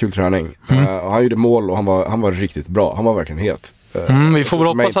skitkul träning. Och han gjorde mål och han var riktigt bra. Han var verkligen het. Vi får väl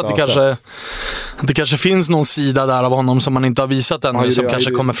hoppas att det kanske finns någon sida där av honom som man inte har visat ännu, som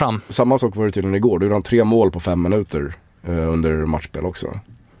kanske kommer fram. Samma sak var det tydligen igår. Då gjorde han 3 mål på 5 minuter under matchspel också.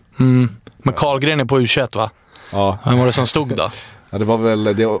 Men Karlgren är på U21, va? Ja. Vem var det som stod då? Ja, det var väl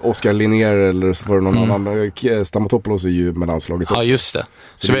det Oskar Linnér eller så var det någon annan. Stamatopoulos är ju med landslaget också. Ja, just det.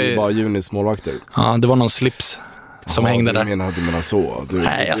 Så det är bara Junis målvakter. Ja, det var någon slips som hängde där. Du menar så.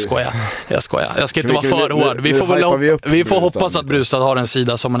 Nej, jag skojar. Jag ska inte vara för hård. Vi får hoppas att Brustad har en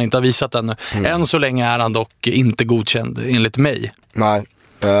sida som man inte har visat ännu. Än så länge är han dock inte godkänd, enligt mig. Nej.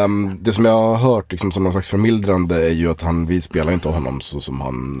 Det som jag har hört liksom, som någon slags förmildrande är ju att vi spelar inte honom så som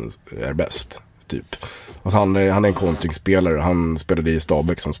han är bäst, typ. Att han är en kontringsspelare. Han spelade i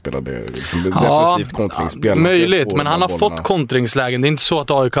Stabäck som spelade liksom, defensivt kontringsspel. Möjligt, men han har fått kontringslägen. Det är inte så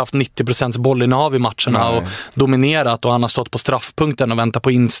att AIK har haft 90% bollinnehav i matcherna och dominerat, och han har stått på straffpunkten och väntat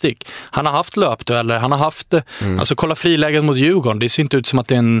på instick. Han har haft löpdueller, han har haft alltså kolla friläget mot Djurgården. Det ser inte ut som att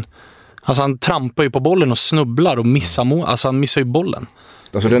det är en... Alltså han trampar ju på bollen och snubblar och missar alltså han missar ju bollen.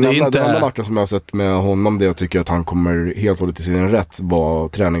 Alltså den enda matchen som jag har sett med honom, det jag tycker att han kommer helt och hållet till sin rätt, var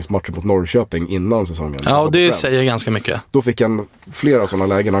träningsmatchen mot Norrköping innan säsongen. Ja, och det säger ganska mycket. Då fick han flera sådana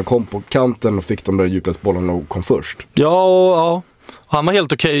lägen. Han kom på kanten och fick de där djupledsbollarna och kom först. Ja. Han var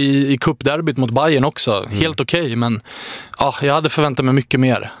helt okej i cupderbyt mot Bayern också. Helt okej, men jag hade förväntat mig mycket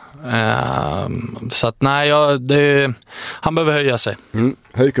mer. Så att han behöver höja sig.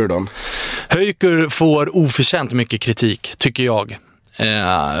 Höjker då? Höjker får oförtjänt mycket kritik, tycker jag.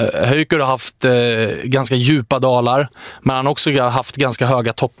 Höjker har haft ganska djupa dalar, men han har också haft ganska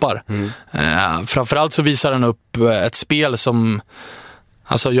höga toppar. Framförallt så visar han upp ett spel som,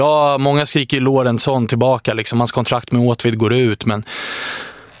 alltså många skriker ju Lorentzon tillbaka, liksom, hans kontrakt med Åtvid går ut, men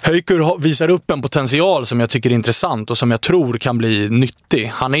Höjker visar upp en potential som jag tycker är intressant och som jag tror kan bli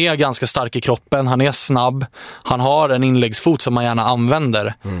nyttig. Han är ganska stark i kroppen, han är snabb, han har en inläggsfot som man gärna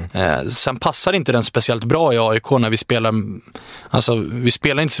använder. Sen passar inte den speciellt bra i AIK när vi spelar. Alltså, vi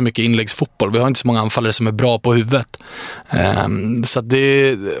spelar inte så mycket inläggsfotboll, vi har inte så många anfallare som är bra på huvudet. Så att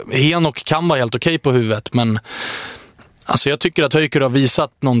Henok kan vara helt okej på huvudet, men alltså, jag tycker att Höjker har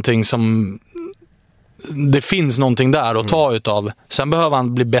visat någonting som... Det finns någonting där att ta utav. Sen behöver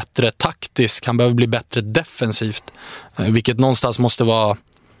han bli bättre taktisk. Han behöver bli bättre defensivt. Vilket någonstans måste vara...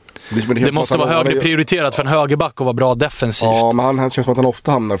 Det måste vara högre prioriterat för en högerback att vara bra defensivt. Ja, men han känns som att han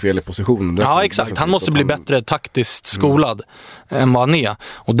ofta hamnar fel i position. Ja, exakt. Han måste bli bättre taktiskt skolad än vad han är.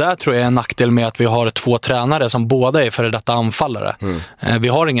 Och där tror jag är en nackdel med att vi har 2 tränare som båda är före detta anfallare. Vi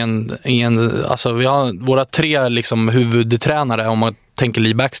har vi har våra 3 liksom huvudtränare, om man tänker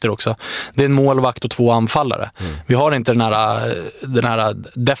Lee Baxter också. Det är en målvakt och 2 anfallare. Vi har inte den här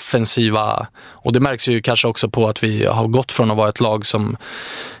defensiva, och det märks ju kanske också på att vi har gått från att vara ett lag som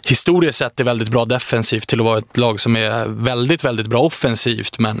historiskt sett är väldigt bra defensivt till att vara ett lag som är väldigt, väldigt bra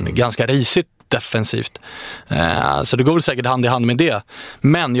offensivt, men ganska risigt defensivt. Så det går väl säkert hand i hand med det.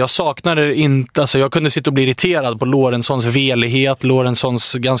 Men jag saknar det inte. Alltså jag kunde sitta och bli irriterad på Lorentzons velighet,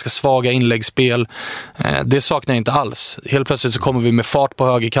 Lorentzons ganska svaga inläggsspel. Det saknar jag inte alls. Helt plötsligt så kommer vi med fart på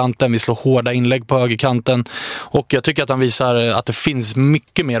högerkanten, vi slår hårda inlägg på högerkanten, och jag tycker att han visar att det finns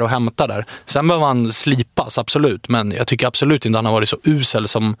mycket mer att hämta där. Sen behöver han slipas, absolut, men jag tycker absolut inte att han har varit så usel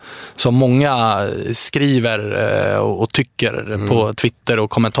som många skriver och tycker på Twitter och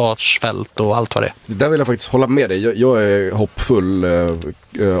kommentarsfält och allt vad det är. Det där vill jag faktiskt hålla med dig. Jag är hoppfull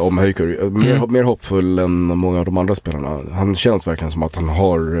om Höjker. Mer hoppfull än många av de andra spelarna. Han känns verkligen som att han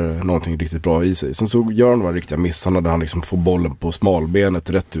har någonting riktigt bra i sig. Sen så gör han några riktiga missar där han liksom får bollen på smalbenet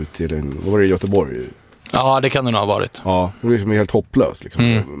rätt ut till vad var det, Göteborg? Ja, det kan det nog ha varit. Ja, det är liksom helt hopplöst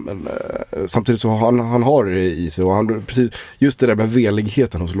liksom. Men samtidigt så han har det i sig, och han, precis just det där med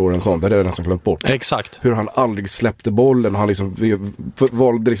veligheten hos Lorentzon, det har jag nästan glömt bort. Exakt. Hur han aldrig släppte bollen, han liksom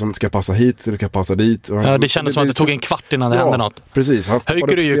valde liksom, ska passa hit eller ska passa dit. Ja, det kändes som att det tog en kvart innan det hände något. Precis.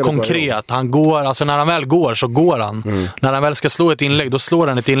 Höjker är ju konkret. Han går, alltså när han väl går så går han. När han väl ska slå ett inlägg, då slår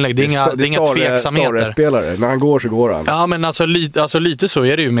han ett inlägg. Det är inga tveksamheter. Spelare. När han går så går han. Ja, men alltså lite så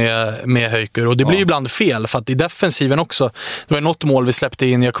är det ju med Höjker, och det blir ju ibland fel, för att i defensiven också, det var något mål vi släppte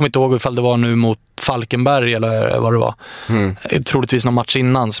in, jag kommer inte ihåg ifall det var nu mot Falkenberg eller vad det var. Troligtvis någon match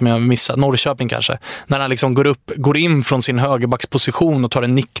innan som jag missade, Norrköping kanske, när han liksom går in från sin högerbacksposition och tar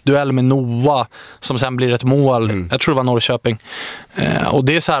en nickduell med Noah som sen blir ett mål. Jag tror det var Norrköping. Och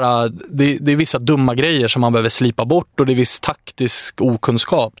det är så här, det är vissa dumma grejer som han behöver slipa bort, och det är viss taktisk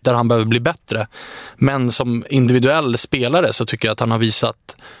okunskap där han behöver bli bättre. Men som individuell spelare så tycker jag att han har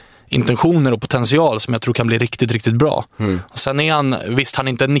visat intentioner och potential som jag tror kan bli riktigt, riktigt bra. Och sen är han, visst han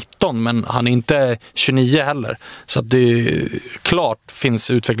är inte 19, men han är inte 29 heller. Så att det klart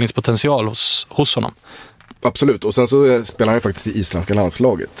finns utvecklingspotential hos honom. Absolut, och sen så spelar han ju faktiskt i isländska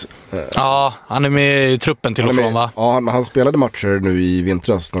landslaget. Ja, han är med i truppen till och från, va? Ja, han spelade matcher nu i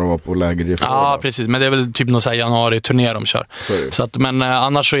vintras när de var på läger i Florida. Ja, precis, men det är väl typ någon januari-turné de kör. Så att, men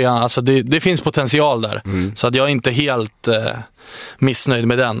annars så är han, alltså det finns potential där. Så att jag är inte helt missnöjd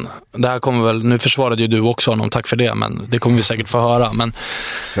med den. Det här kommer väl, nu försvarade ju du också honom, tack för det, men det kommer vi säkert få höra. Men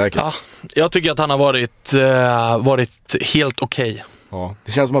säkert. Ja, jag tycker att han har varit helt okej. Ja,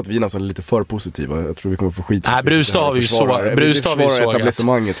 det känns som att vi nästan är lite för positiva. Jag tror vi kommer få skit. Nej, Brustad har vi ju sågat. Brustad har vi sågat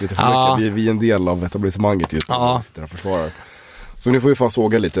etablissemanget lite för mycket. Vi är en del av etablissemanget just nu. Vi sitter och försvarar. Så nu får vi fan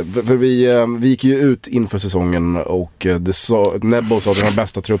såga lite. För vi gick ju ut inför säsongen och Nebbo sa att det var den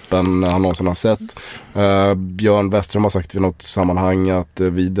bästa truppen han någonsin har sett. Björn Westström har sagt vid något sammanhang att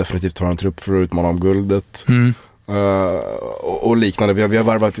vi definitivt har en trupp för att utmana om guldet. Och liknande. Vi har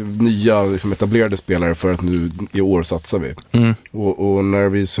varvat nya liksom, etablerade spelare för att nu i år satsar vi. Och när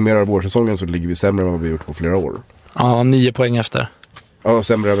vi summerar vårsäsongen så ligger vi sämre än vad vi gjort på flera år. Ja, 9 poäng efter. Ja,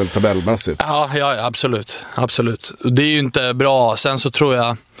 sämre även tabellmässigt. Ja, absolut. Det är ju inte bra. Sen så tror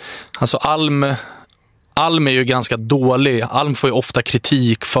jag, alltså Alm är ju ganska dålig. Alm får ju ofta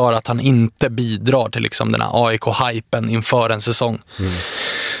kritik för att han inte bidrar till liksom den här AIK-hypen inför en säsong.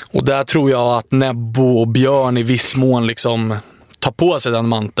 Och där tror jag att Nebbo och Björn i viss mån liksom tar på sig den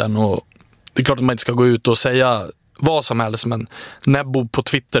manteln. Och det är klart att man inte ska gå ut och säga vad som helst, men Nebbo på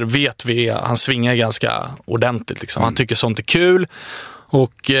Twitter vet vi, han svingar ganska ordentligt liksom. Han tycker sånt är kul.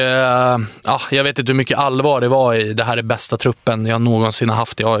 Och jag vet inte hur mycket allvar det var i det här är bästa truppen jag någonsin har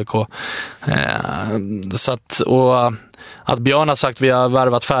haft i AIK. Så att Björn har sagt vi har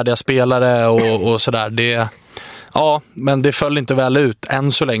värvat färdiga spelare och sådär, det, ja, men det föll inte väl ut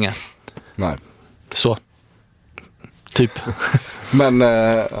än så länge. Nej. Så. Typ. Men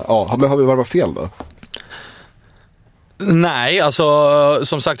har vi värvat fel då? Nej, alltså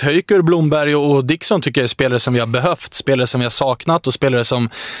som sagt Höjker, Blomberg och Dixon tycker jag är spelare som vi har behövt, spelare som vi har saknat och spelare som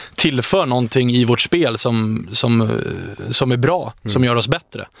tillför någonting i vårt spel som är bra, som gör oss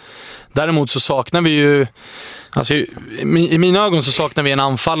bättre. Däremot så saknar vi ju, alltså i mina ögon så saknar vi en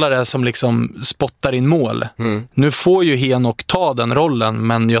anfallare som liksom spottar in mål. Nu får ju Henok ta den rollen,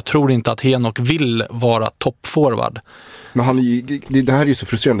 men jag tror inte att Henok vill vara toppforward. Men det här är ju så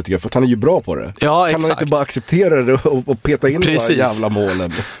frustrerande tycker jag, för att han är ju bra på det. Ja, kan exakt. man inte bara acceptera det och peta in de här jävla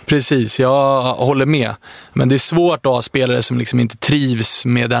målen? Precis, jag håller med. Men det är svårt att ha spelare som liksom inte trivs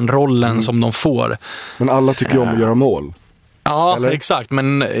med den rollen som de får. Men alla tycker ju om att göra mål. Ja, eller? Exakt.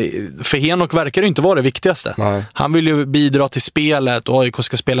 Men för Henok verkar det inte vara det viktigaste. Nej. Han vill ju bidra till spelet och AIK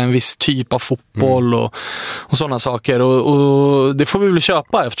ska spela en viss typ av fotboll och sådana saker. Och det får vi väl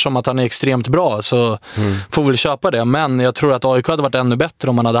köpa eftersom att han är extremt bra, så får vi väl köpa det. Men jag tror att AIK hade varit ännu bättre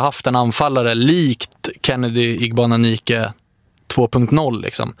om man hade haft en anfallare likt Kennedy Igbananike 2.0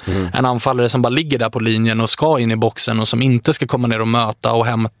 liksom. En anfallare som bara ligger där på linjen och ska in i boxen och som inte ska komma ner och möta och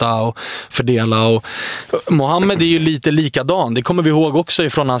hämta och fördela. Och Mohammed är ju lite likadan. Det kommer vi ihåg också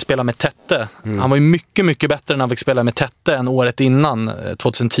ifrån när han spelade med Tette. Han var ju mycket, mycket bättre när han fick spela med Tette än året innan,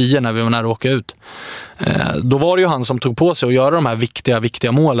 2010 när vi var nära att åka ut. Då var det ju han som tog på sig att göra de här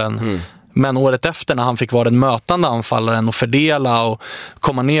viktiga målen. Men året efter när han fick vara den mötande anfallaren och fördela och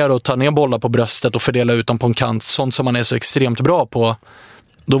komma ner och ta ner bollar på bröstet och fördela ut dem på en kant, sånt som man är så extremt bra på,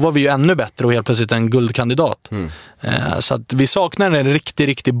 då var vi ju ännu bättre och helt plötsligt en guldkandidat. Så att vi saknar en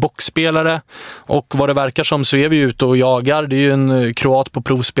riktig boxspelare, och vad det verkar som så är vi ute och jagar. Det är ju en kroat på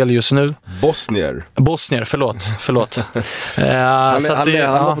provspel just nu. Bosnier, förlåt.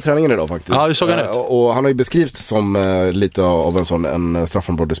 Han var på träningen idag faktiskt. Ja, hur såg han ut? Och han har ju beskrivits som lite av en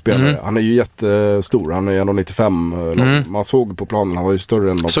straffområdesspelare. Han är ju jättestor, han är 1,95. Man såg på planen, han var ju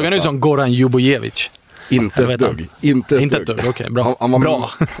större än de. Såg han ut som Goran Ljubojevic? Inte ett dugg. Inte ett dugg. Okej, bra.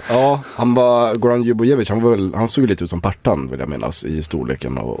 Bra. Ja, han var Goran Ljubojevic, han såg lite ut som Partan, vill jag minnas, i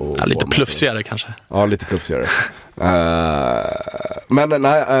storleken och ja, lite plufsigare kanske. Ja, lite plufsigare. Men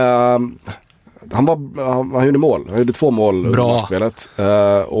nej, han gjorde mål. Han gjorde 2 mål bra. I spelet.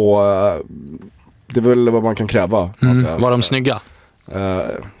 Och det är väl vad man kan kräva. Var de snygga?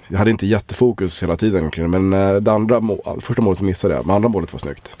 Jag hade inte jättefokus hela tiden kring det, men första målet som missade jag, men andra målet var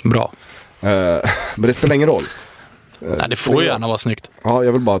snyggt. Bra. Men det spelar ingen roll. Nej, det får ju gärna vara snyggt. Ja,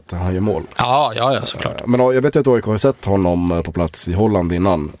 jag vill bara att han gör mål. Ja, såklart. Men jag vet att AIK har sett honom på plats i Holland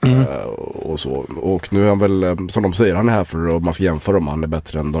innan och så. Och nu är han väl, som de säger, han är här för att man ska jämföra om han är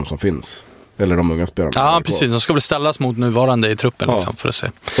bättre än de som finns. Eller de unga spelarna. Ja, precis. De ska väl ställas mot nuvarande i truppen liksom, för att se.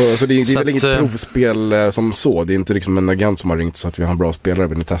 Så det är väl inget provspel som så. Det är inte liksom en agent som har ringt så att vi har en bra spelare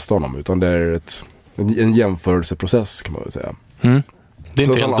och vill testa honom. Utan det är en jämförelseprocess kan man väl säga. Det är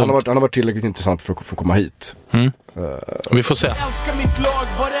inte helt han har varit tillräckligt intressant för att få komma hit. Vi får se. Jag älskar mitt lag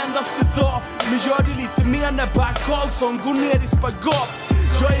varendaste dag, men gör det lite mer när Bert Karlsson går ner i spagat.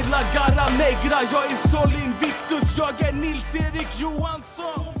 Jag är La Garra Negra, jag är Sol Invictus, jag är Nils-Erik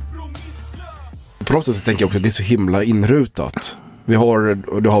Johansson. På något sätt så tänker jag också att det är så himla inrutat. Vi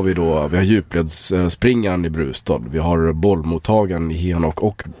har djupledsspringaren i Brustad, vi har bollmottagaren i Henok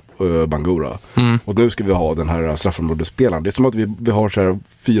och Bangura. Och nu ska vi ha den här straffområdesspelaren. Det är som att vi har så här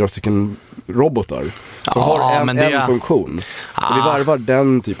 4 stycken robotar som har en funktion. Och vi varvar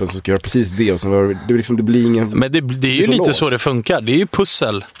den typen som ska göra precis det. Och sen det blir ingen. Men det är ju lite låst. Så det funkar. Det är ju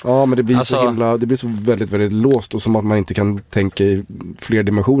pussel. Ja, men det blir så himla, det blir så väldigt, väldigt låst och som att man inte kan tänka i fler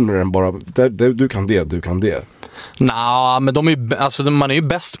dimensioner än bara du kan det. Men man är ju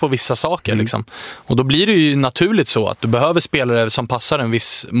bäst på vissa saker liksom. Och då blir det ju naturligt så att du behöver spelare som passar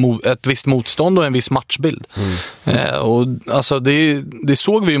ett visst motstånd och en viss matchbild. Och alltså det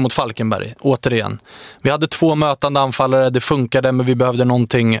såg vi ju mot Falkenberg återigen. Vi hade 2 mötande anfallare, det funkade, men vi behövde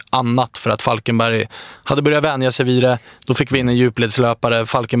någonting annat för att Falkenberg hade börjat vänja sig vid det. Då fick vi in en djupledslöpare,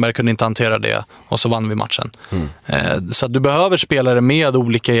 Falkenberg kunde inte hantera det och så vann vi matchen. Så att du behöver spelare med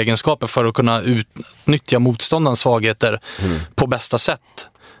olika egenskaper för att kunna utnyttja motståndarens svagheter på bästa sätt.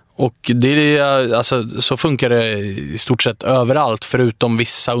 Och så funkar det i stort sett överallt förutom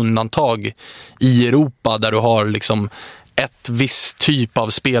vissa undantag i Europa där du har liksom ett visst typ av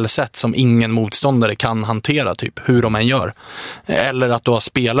spelsätt som ingen motståndare kan hantera, typ hur de än gör. Eller att du har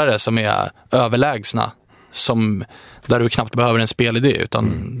spelare som är överlägsna där du knappt behöver en spelidé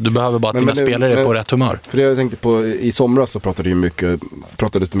utan du behöver bara att dina spelare är på rätt humör. För det jag tänkte på, i somras så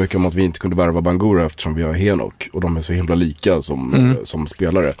pratades det mycket om att vi inte kunde värva Bangura eftersom vi har Henok och de är så himla lika som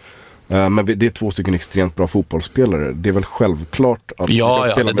spelare. Men det är 2 stycken extremt bra fotbollsspelare. Det är väl självklart att vi kan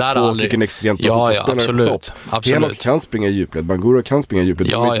spela med 2 stycken extremt bra fotbollsspelare på topp. Henok kan springa i djupled, Bangura kan springa i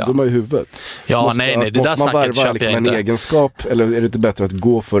djupled. De är inte dumma i huvudet. Nej, det där snacket köper liksom jag inte. En egenskap, eller är det inte bättre att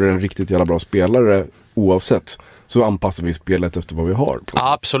gå för en riktigt jävla bra spelare oavsett? Så anpassar vi spelet efter vad vi har.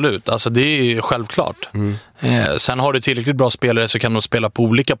 Absolut, alltså det är självklart. Sen har du tillräckligt bra spelare så kan de spela på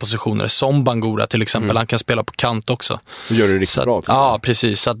olika positioner. Som Bangura till exempel, han kan spela på kant också. Det gör det riktigt bra. Ja,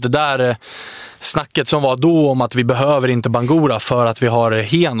 precis. Så att det där snacket som var då om att vi behöver inte Bangura för att vi har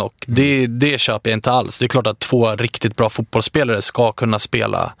Henok, det köper jag inte alls. Det är klart att 2 riktigt bra fotbollsspelare ska kunna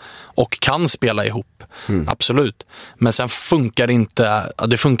spela och kan spela ihop. Absolut. Men sen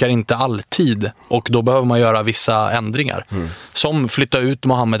det funkar inte alltid och då behöver man göra vissa ändringar. Som flytta ut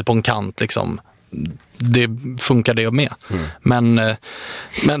Mohammed på en kant liksom. Det funkar det med.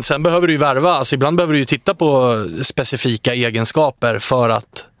 Men sen behöver du ju värva, alltså ibland behöver du ju titta på specifika egenskaper för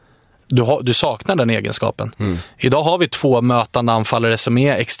att du saknar den egenskapen. Idag har vi 2 mötande anfallare som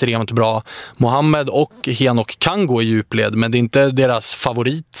är extremt bra. Mohammed och Henok kan gå i djupled, men det är inte deras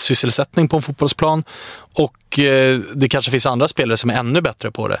favoritsysselsättning på en fotbollsplan. Och det kanske finns andra spelare som är ännu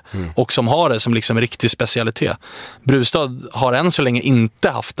bättre på det och som har det som liksom riktig specialitet. Brustad har än så länge inte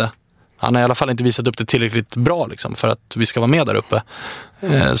haft det. Han har i alla fall inte visat upp det tillräckligt bra liksom, för att vi ska vara med där uppe.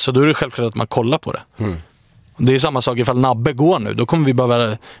 Så då är det självklart att man kollar på det. Det är samma sak ifall Nabbe går nu. Då kommer vi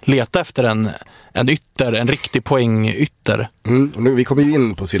behöva leta efter en riktig poängytter. Vi kommer ju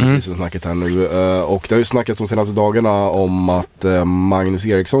in på snacket här nu. Och det har ju snackats de senaste dagarna om att Magnus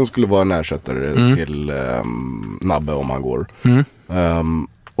Eriksson skulle vara en ersättare till Nabbe om han går.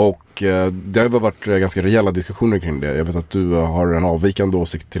 Och det har varit ganska rejäla diskussioner kring det. Jag vet att du har en avvikande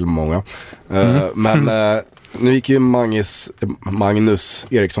åsikt till många. Men nu gick ju Magnus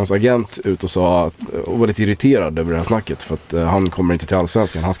Erikssons agent ut och var lite irriterad över det här snacket för att han kommer inte till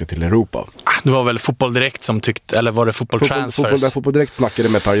Allsvenskan, han ska till Europa. Det var väl Fotboll Direkt som tyckte, eller var det Fotboll Transfers? Fotboll Direkt snackade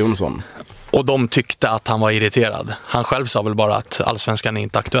med Per Jonsson. Och de tyckte att han var irriterad. Han själv sa väl bara att Allsvenskan är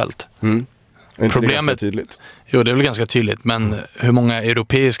inte aktuellt. Är inte problemet det tydligt? Jo, det är väl ganska tydligt, men hur många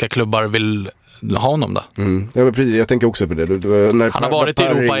europeiska klubbar vill ha honom då? Ja, men precis, jag tänker också på det. Han har varit i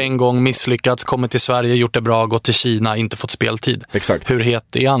Europa en gång, misslyckats, kommit till Sverige, gjort det bra, gått till Kina, inte fått speltid. Exakt. Hur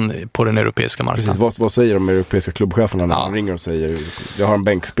het är han på den europeiska marknaden? Precis, vad säger de europeiska klubbcheferna när han ringer och säger jag har en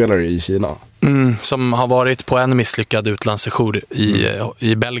bänkspelare i Kina? Som har varit på en misslyckad utlandssejour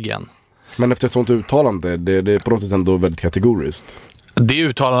i Belgien. Men efter ett sånt uttalande, det är på något sätt ändå väldigt kategoriskt. Det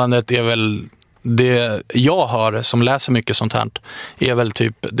uttalandet är väl... Det jag hör som läser mycket sånt här är väl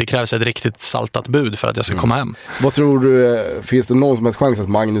typ, det krävs ett riktigt saltat bud för att jag ska komma hem. Vad tror du, finns det någon som helst chans att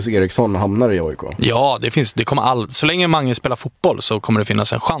Magnus Eriksson hamnar i AIK? Ja, det kommer så länge Magnus spelar fotboll så kommer det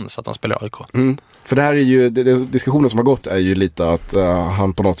finnas en chans att han spelar i AIK. För det här är ju, diskussionen som har gått är ju lite att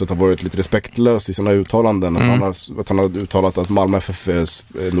han på något sätt har varit lite respektlös i sina uttalanden. Att han har uttalat att Malmö FF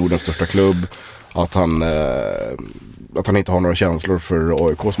är Nordens största klubb. Att han inte har några känslor för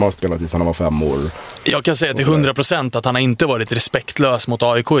AIK som han spelat i sedan han var 5 år. Jag kan säga till 100% att han har inte varit respektlös mot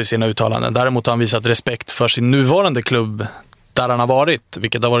AIK i sina uttalanden. Däremot har han visat respekt för sin nuvarande klubb där han har varit,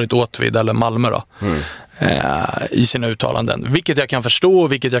 vilket har varit Åtvid eller Malmö då, i sina uttalanden. Vilket jag kan förstå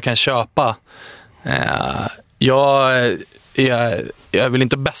och vilket jag kan köpa. Jag är väl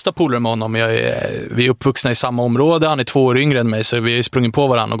inte bästa polare med honom. Vi är uppvuxna i samma område. Han är 2 år yngre än mig, så vi har sprungit på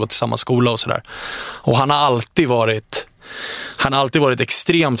varandra och gått i samma skola och sådär. Och han har alltid varit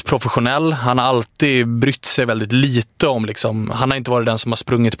extremt professionell. Han har alltid brytt sig väldigt lite om liksom, han har inte varit den som har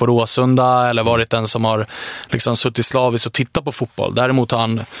sprungit på Råsunda eller varit den som har liksom suttit slaviskt och tittat på fotboll. Däremot har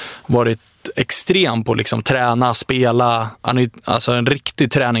han varit extrem på liksom träna, spela. Han är alltså en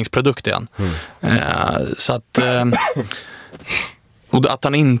riktig träningsprodukt igen. Så att och att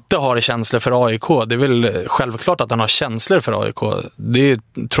han inte har känslor för AIK, det är väl självklart att han har känslor för AIK. Det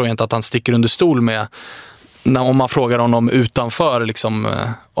tror jag inte att han sticker under stol med. Om man frågar honom utanför, liksom,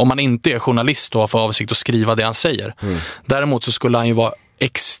 om man inte är journalist och har för avsikt att skriva det han säger. Däremot så skulle han ju vara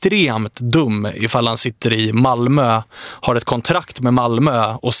extremt dum ifall han sitter i Malmö, har ett kontrakt med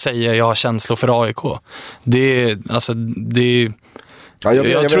Malmö och säger jag har känslor för AIK.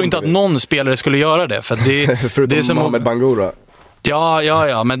 Jag tror inte att någon spelare skulle göra det. För det är som Mohamed Bangura.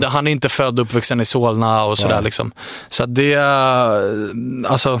 Ja, men han är inte född och uppvuxen i Solna och sådär liksom. Så det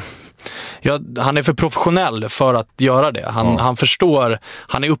alltså... han är för professionell för att göra det. Han förstår,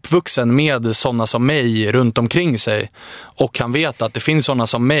 han är uppvuxen med sådana som mig runt omkring sig. Och han vet att det finns sådana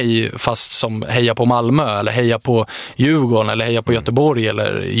som mig, fast som hejar på Malmö eller hejar på Djurgården eller hejar på Göteborg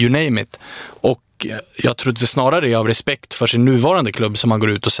eller you name it. Och jag tror att det snarare är av respekt för sin nuvarande klubb som man går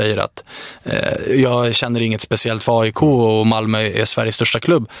ut och säger att jag känner inget speciellt för AIK och Malmö är Sveriges största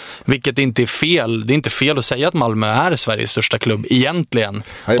klubb. Vilket inte är fel. Det är inte fel att säga att Malmö är Sveriges största klubb egentligen.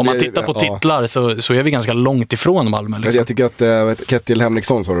 Om man tittar på titlar så är vi ganska långt ifrån Malmö. Liksom. Jag tycker att Kettil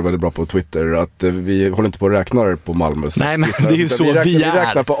Henriksson sa det väldigt bra på Twitter att vi håller inte på att räkna på Malmös. Nej, men det är ju så vi är. Vi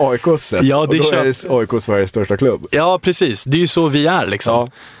räknar på AIKs sätt. Ja, det och då är AIK Sveriges största klubb. Ja, precis. Det är ju så vi är liksom. Ja.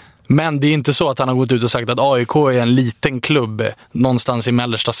 Men det är inte så att han har gått ut och sagt att AIK är en liten klubb någonstans i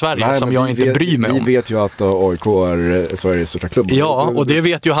mellersta Sverige som jag inte bryr mig om. Vi vet ju att AIK är Sveriges största klubb. Ja, och det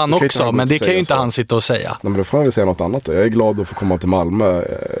vet ju han också, men det kan ju inte han sitta och säga. Nej, men då får han väl säga något annat. Jag är glad att få komma till Malmö.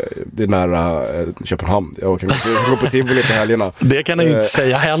 Det är nära Köpenhamn. Jag kan gå på tivoli på helgerna. Det kan han ju inte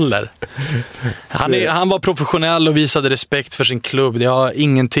säga heller. Han var professionell och visade respekt för sin klubb. Det har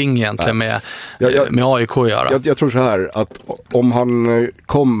ingenting egentligen med AIK att göra. Jag tror så här, att om han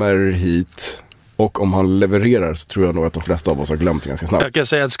kommer hit och om han levererar så tror jag nog att de flesta av oss har glömt det ganska snabbt. Jag kan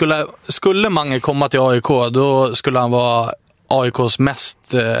säga att skulle Mange komma till AIK, då skulle han vara AIKs mest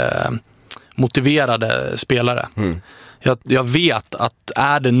motiverade spelare. Jag vet att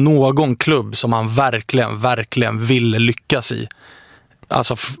är det någon klubb som han verkligen vill lyckas i,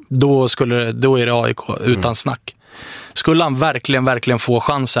 alltså då är det AIK utan snack. Skulle han verkligen få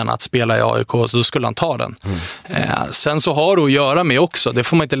chansen att spela i AIK, så då skulle han ta den. Sen så har det att göra med också, det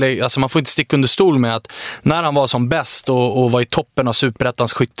får man inte man får inte sticka under stol med att när han var som bäst och var i toppen av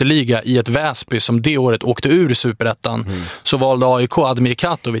Superettans skytteliga i ett Väsby som det året åkte ur Superettan, så valde AIK Admir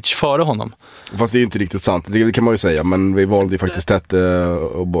Katovic före honom. Fast det är ju inte riktigt sant, det kan man ju säga, men vi valde ju faktiskt Tete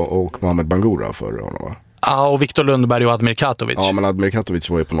och Mohamed Bangura före honom, va? Ja, och Viktor Lundberg och Admir Katovic. Ja, men Admir Katovic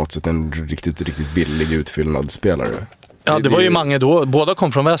var ju på något sätt en riktigt billig utfyllnadsspelare. Ja, det var ju Mange då. Båda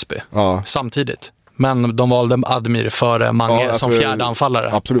kom från Väsby samtidigt. Men de valde Admir före Mange som fjärde anfallare.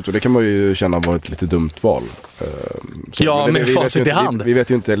 Absolut, och det kan man ju känna var ett lite dumt val. Med facit i hand. Vi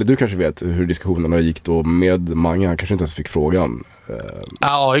vet ju inte, eller du kanske vet hur diskussionerna gick då med Mange. Han kanske inte ens fick frågan.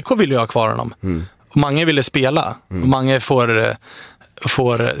 Ja, AIK ville ju ha kvar honom. Mange ville spela. Mange får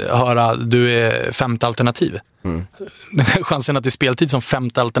höra du är femte alternativ. Chansen att det är speltid som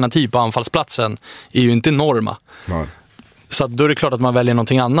femte alternativ på anfallsplatsen är ju inte enorma. Nej. Så då är det klart att man väljer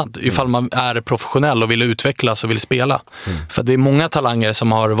någonting annat ifall man är professionell och vill utvecklas och vill spela. För det är många talanger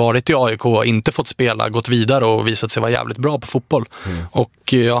som har varit i AIK och inte fått spela, gått vidare och visat sig vara jävligt bra på fotboll.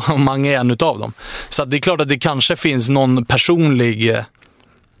 Och Mange är en utav dem. Så det är klart att det kanske finns någon personlig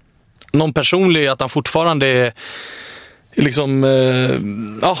någon personlig, att han fortfarande är liksom,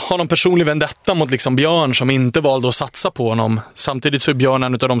 har någon personlig vendetta mot liksom Björn som inte valde att satsa på honom. Samtidigt så är Björn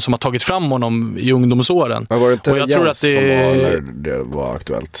en av de som har tagit fram honom i ungdomsåren. Men var det inte och jag Jens tror att det som var när det var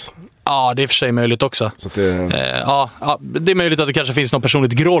aktuellt? Ja, det är för sig möjligt också. Så det... Det är möjligt att det kanske finns något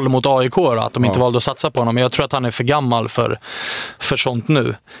personligt groll mot AIK då, att de inte valde att satsa på honom. Men jag tror att han är för gammal för sånt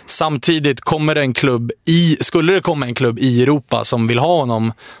nu. Samtidigt kommer det skulle det komma en klubb i Europa som vill ha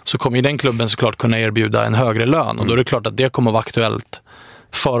honom, så kommer ju den klubben såklart kunna erbjuda en högre lön. Och då är det klart att det kommer vara aktuellt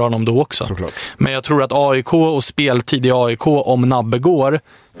för honom då också. Såklart. Men jag tror att AIK och speltid i AIK, om Nabbe går,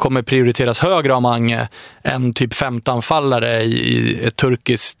 kommer prioriteras högre av Mange än typ 15-fallare i ett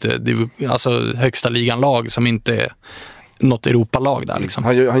turkiskt, alltså högsta liganlag som inte är något Europalag där liksom.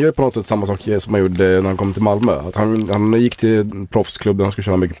 Han gör på något sätt samma sak som han gjorde när han kom till Malmö. Att han gick till en proffsklubb där han skulle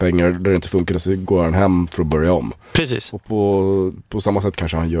tjäna mycket pengar, där det inte funkade, så går han hem för att börja om. Precis. Och på samma sätt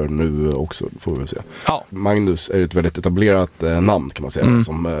kanske han gör nu också, får vi väl se. Ja. Magnus är ett väldigt etablerat namn kan man säga.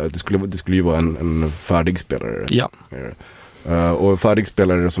 Som, det skulle ju vara en färdig spelare. Ja. Och en färdig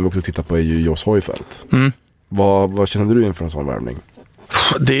spelare som vi också tittar på är ju Joss Højfeldt. Vad känner du inför en sån värvning?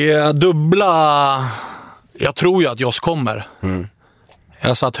 Det är dubbla... Jag tror ju att Joss kommer. Jag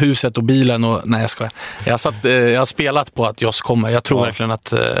har satt huset och bilen och... Nej, jag skojar. Jag har spelat på att Joss kommer. Jag tror verkligen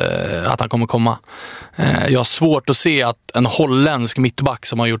att han kommer komma. Jag har svårt att se att en holländsk mittback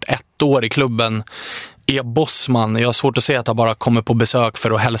som har gjort 1 år i klubben är bossman. Jag har svårt att se att han bara kommer på besök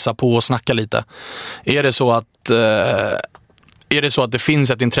för att hälsa på och snacka lite. Är det så att det finns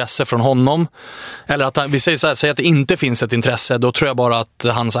ett intresse från honom, eller att vi säger att det inte finns ett intresse, då tror jag bara att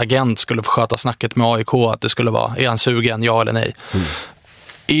hans agent skulle få sköta snacket med AIK, att det skulle vara, är han sugen, ja eller nej.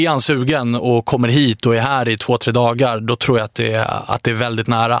 Är han sugen och kommer hit och är här i 2-3 dagar, då tror jag att det är väldigt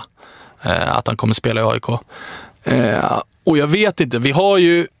nära att han kommer spela i AIK. Och jag vet inte,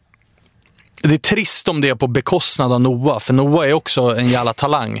 det är trist om det är på bekostnad av Noah, för Noah är också en jävla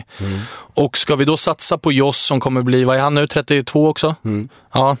talang. Och ska vi då satsa på Joss som kommer bli, vad är han nu, 32 också?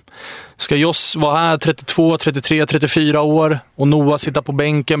 Ja. Ska Joss vara här 32, 33, 34 år och Noah sitta på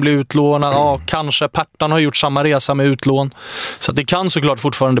bänken, bli utlånad? Ja, kanske. Pertan har gjort samma resa med utlån. Så att det kan såklart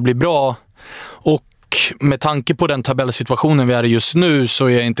fortfarande bli bra. Och med tanke på den tabellsituationen vi är i just nu, så är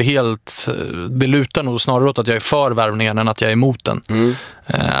jag inte helt... Det lutar nog snarare åt att jag är för värvningen än att jag är emot den.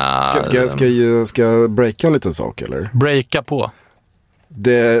 Ska jag breaka en liten sak, eller? Breaka på.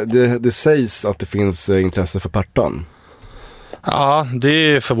 Det sägs att det finns intresse för Pertan. Ja,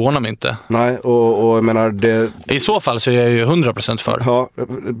 det förvånar mig inte. Nej, och jag menar det... I så fall så är jag ju 100% för. Ja,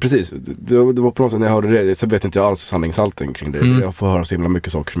 precis. Det var på något sätt när jag hörde det, så vet inte jag alls sanningshalten kring det. Jag får höra så himla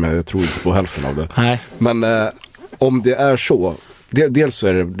mycket saker, men jag tror inte på hälften av det. Nej. Men om det är så, dels så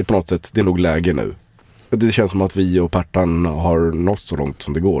är det på något sätt, det är nog läge nu. Det känns som att vi och Pertan har nått så långt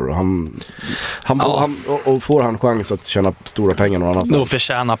som det går. Och får han chans att tjäna stora pengar någon annanstans, då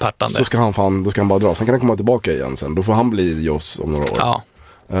förtjänar Pertan det. Så ska han bara dra. Sen kan han komma tillbaka igen sen. Då får han bli Joss om några år. Ja.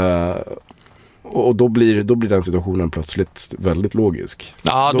 Och då blir den situationen plötsligt väldigt logisk.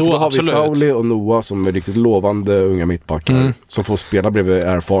 Ja, då har absolut. vi Sauli och Noah som är riktigt lovande unga mittbackar som får spela bredvid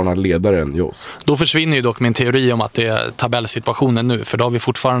erfarna ledare än Joss. Då försvinner ju dock min teori om att det är tabellsituationen nu, för då har vi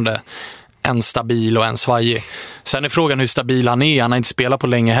fortfarande en stabil och en svajig. Sen är frågan hur stabil han är. Han har inte spelat på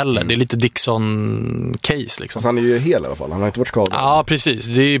länge heller. Det är lite Dixon-case liksom. Så han är ju hel i alla fall. Han har inte varit skadad. Ja, precis.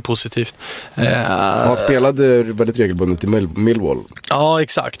 Det är positivt. Han spelade väldigt regelbundet i Millwall. Ja,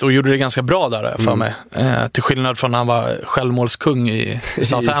 exakt. Och gjorde det ganska bra där för mig. Till skillnad från när han var självmålskung i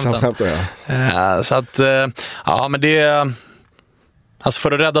Southampton. Så att, ja, men det... Alltså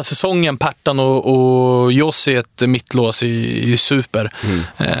för att rädda säsongen, Pertan och Joss är ett mittlås i super.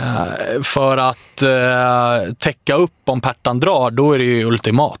 För att täcka upp om Pertan drar, då är det ju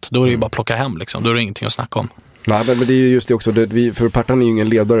ultimat. Då är det ju bara att plocka hem liksom. Då är det ingenting att snacka om. Nej, men det är ju just det också. För Pertan är ju ingen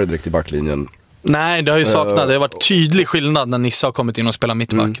ledare direkt i backlinjen. Nej, det har ju saknat. Det har varit tydlig skillnad när Nissa har kommit in och spelat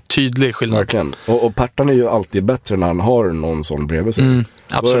mittback. Tydlig skillnad. Verkligen. Och Pertan är ju alltid bättre när han har någon sån bredvid sig.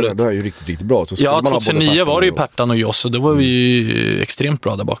 Absolut. Det är ju riktigt, riktigt bra. Så 2009 var det ju Pertan och Joss, och då var vi ju extremt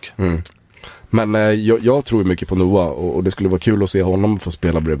bra där bak. Men jag tror mycket på Noah, och det skulle vara kul att se honom få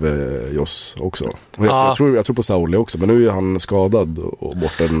spela bredvid Joss också. Och jag tror på Sauli också, men nu är han skadad och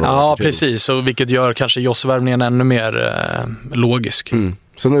borta. Ja, precis. Och vilket gör kanske Joss-värvningen ännu mer logisk.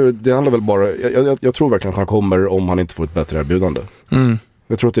 Så nu, det handlar väl bara... Jag tror verkligen att han kommer om han inte får ett bättre erbjudande.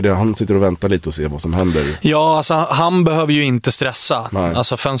 Jag tror att det är det. Han sitter och väntar lite och ser vad som händer. Ja, alltså han behöver ju inte stressa. Nej.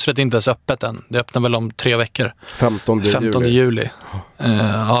 Alltså fönstret är inte ens öppet än. Det öppnar väl om 3 veckor. 15 juli.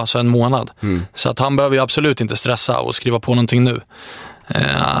 Alltså en månad. Så att han behöver ju absolut inte stressa och skriva på någonting nu.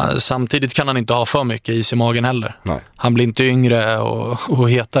 Samtidigt kan han inte ha för mycket is i magen heller. Nej. Han blir inte yngre och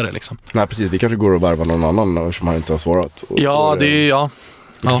hetare liksom. Nej, precis. Vi kanske går och värva någon annan som han inte har svarat. Ja, det är ja.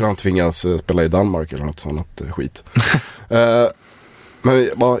 Kanske han tvingas spela i Danmark eller något sånt skit. Men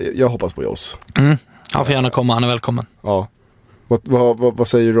jag hoppas på Joss. Han får gärna komma, han är välkommen. Ja. Vad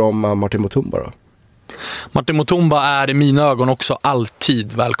säger du om Martin Mutumba då? Martin Mutumba är i mina ögon också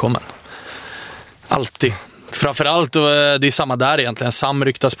alltid välkommen. Alltid. Framförallt, det är samma där egentligen. Sam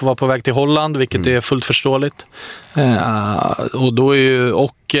ryktas på att vara på väg till Holland, vilket är fullt förståeligt. Och då är ju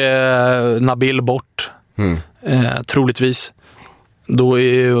Nabil bort. Troligtvis. Då är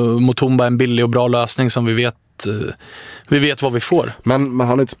ju Mutumba en billig och bra lösning som vi vet vad vi får. Men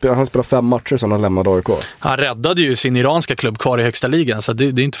han spelat 5 matcher sedan han lämnade AIK. Han räddade ju sin iranska klubb kvar i högsta ligan, så det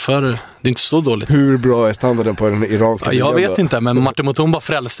är inte så dåligt. Hur bra är standarden på den iranska ligan? Jag vet inte, men Martin Mutumba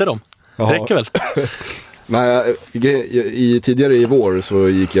frälste dem. Det räcker väl? Nej, tidigare i vår så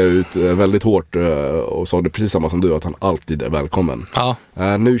gick jag ut väldigt hårt och sa det precis samma som du, att han alltid är välkommen. Ja.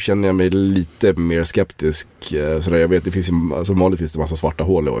 Nu känner jag mig lite mer skeptisk. Sådär. Jag vet, som vanligt finns det en massa svarta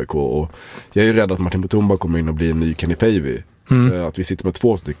hål i AIK, och jag är ju rädd att Martin Mutumba kommer in och blir en ny Kenny Pavey. Att vi sitter med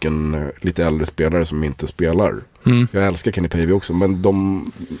 2 stycken lite äldre spelare som inte spelar. Jag älskar Kenny Pavey också,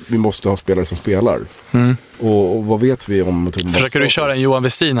 men vi måste ha spelare som spelar. Och vad vet vi om Mutumba? Försöker du köra en Johan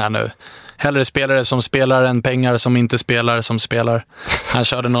Westin här nu? Hellre spelare som spelar än pengar som inte spelar som spelar. Han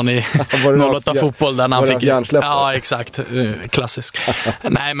körde någon i 08 fotboll där han fick... Ja, exakt. Klassisk.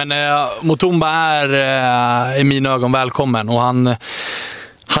 Nej, men Mutumba är i mina ögon välkommen, och han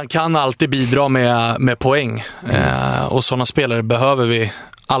kan alltid bidra med poäng. Och sådana spelare behöver vi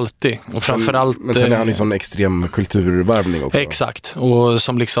alltid. Och framförallt... Men sen är han ju sån extrem kulturvärvning också. Exakt. Och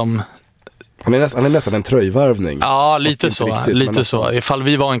som liksom... Han är nästan en tröjvärvning. Ja, lite så. Ifall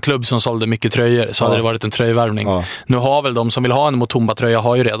vi var en klubb som sålde mycket tröjor så hade det varit en tröjvärvning. Ja. Nu har väl de som vill ha en Mutumba-tröja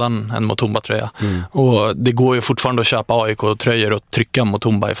har ju redan en Mutumba-tröja. Och det går ju fortfarande att köpa AIK-tröjor och trycka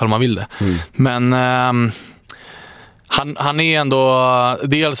Mutumba ifall man vill det. Men han är ändå,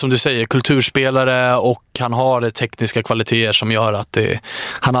 dels som du säger, kulturspelare, och han har det tekniska kvaliteter som gör att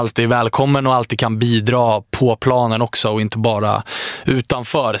han alltid är välkommen och alltid kan bidra på planen också och inte bara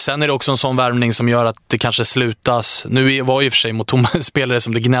utanför. Sen är det också en sån värvning som gör att det kanske slutas. Nu var ju för sig Mutumba en spelare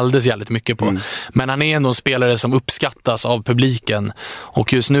som det gnälldes jävligt mycket på. Men han är ändå en spelare som uppskattas av publiken.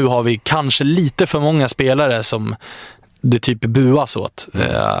 Och just nu har vi kanske lite för många spelare som det typ buas åt.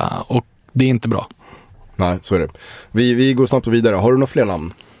 Och det är inte bra. Nej, så är det. Vi går snabbt vidare. Har du några fler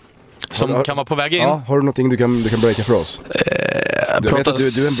namn? Som kan vara på väg in? Ja, har du någonting du kan breaka för oss? Jag vet att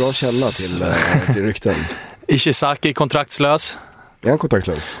du är en bra källa till rykten. Ishizaki kontraktslös. Är han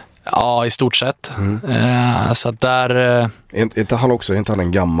kontraktslös? Ja, i stort sett. Så att där... Är inte han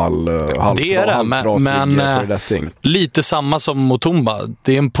en gammal men lite samma som Mutumba.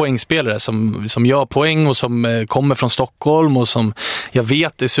 Det är en poängspelare som gör poäng och som kommer från Stockholm och som jag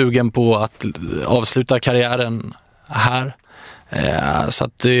vet är sugen på att avsluta karriären här. Så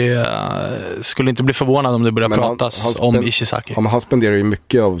att det skulle inte bli förvånad om det börjar pratas om Ishizaki. Ja, men han spenderar ju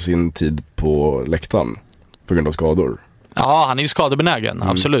mycket av sin tid på läktaren på grund av skador. Ja, han är ju skadebenägen,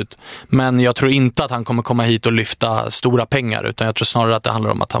 absolut. Men jag tror inte att han kommer komma hit och lyfta stora pengar, utan jag tror snarare att det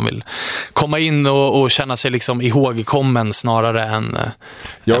handlar om att han vill komma in och känna sig liksom ihågkommen snarare än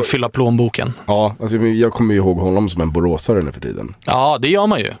fylla plånboken. Ja, alltså jag kommer ju ihåg honom som en boråsare nu för tiden. Ja, det gör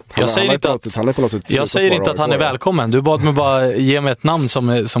man ju. Jag säger inte att han är välkommen. Du bad mig bara ge mig ett namn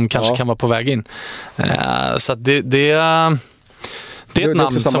som kanske kan vara på väg in. Så att det är ett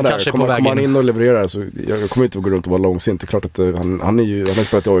namn som kanske är på väg in. Kommer han in och levererar så jag kommer inte att gå runt och vara långsint. Det är klart att han har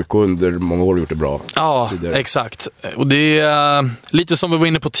spelat i AIK under många år och gjort det bra. Ja, tidigare. Exakt. Och det är lite som vi var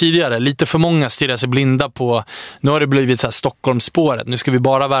inne på tidigare. Lite för många stirrar sig blinda på... Nu har det blivit så här Stockholmsspåret. Nu ska vi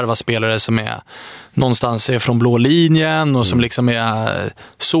bara värva spelare som är någonstans är från blå linjen och som liksom är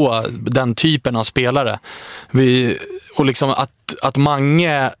så, den typen av spelare. Och liksom att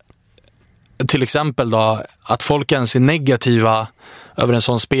många... Till exempel då, att folk ens är negativa över en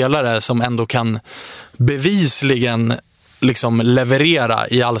sån spelare som ändå kan bevisligen liksom leverera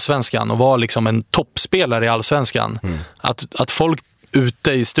i Allsvenskan och vara liksom en toppspelare i Allsvenskan. Att folk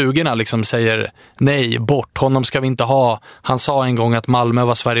ute i stugorna liksom säger nej, bort, honom ska vi inte ha. Han sa en gång att Malmö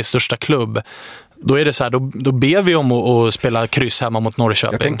var Sveriges största klubb. Då är det så här, då ber vi om att spela kryss hemma mot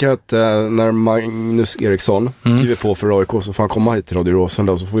Norrköping. Jag tänker att när Magnus Eriksson skriver på för AIK så får han komma hit till Radio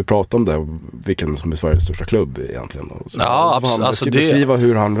Råsunda och så får vi prata om det, vilken som är Sveriges största klubb egentligen. Och så, ja, och så får han beskriva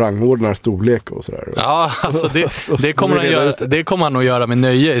hur han rangordnar storlek och sådär. Ja, alltså det kommer han att göra med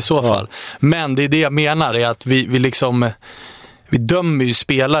nöje i så fall. Men det är det jag menar, är att vi liksom... vi dömer ju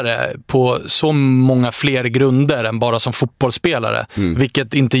spelare på så många fler grunder än bara som fotbollsspelare.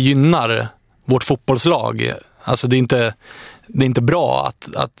 Vilket inte gynnar vårt fotbollslag. Alltså det är inte bra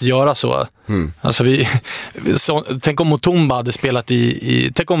att göra så. Alltså tänk om Mutumba hade spelat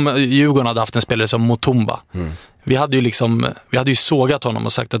tänk om Djurgården hade haft en spelare som Mutumba. Vi hade ju sågat honom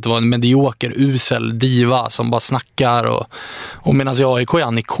och sagt att det var en medioker, usel diva som bara snackar och medan i AIK är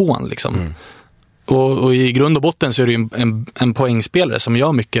han ikon liksom. Och i grund och botten så är det ju en poängspelare som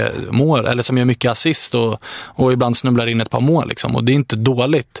gör mycket mål, eller som gör mycket assist och ibland snubblar in ett par mål liksom. Och det är inte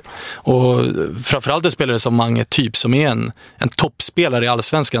dåligt. Och framförallt en spelare som Mange typ, som är en toppspelare i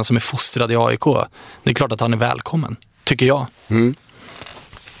Allsvenskan, som är fostrad i AIK. Det är klart att han är välkommen, tycker jag.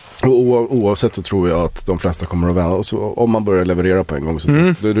 Och oavsett så tror jag att de flesta kommer att vända. Och så, om man börjar leverera på en gång så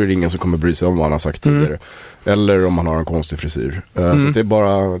då är det ingen som kommer bry sig om vad han har sagt tidigare. Eller om han har en konstig frisyr. Så det är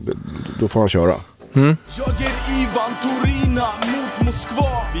bara, då får han köra. Jag är Ivan Torina mot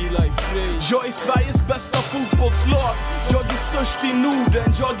Moskva. Vila i fred. Jag är Sveriges bästa fotbollslag. Jag är störst i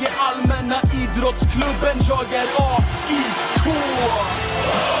Norden. Jag är allmänna idrottsklubben. Jag är AIK.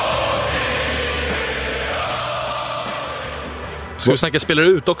 Ska vi snacka spelare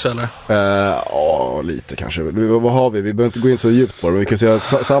ut också eller? Ja, lite kanske. Vad har vi? Vi behöver inte gå in så djupt på det. Men vi kan säga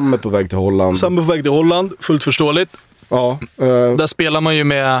att Sam är på väg till Holland. Sam är på väg till Holland, fullt förståeligt. Ja. Där spelar man ju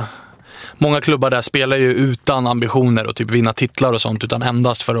med... Många klubbar där spelar ju utan ambitioner och typ vinna titlar och sånt, utan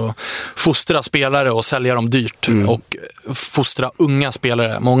endast för att fostra spelare och sälja dem dyrt och fostra unga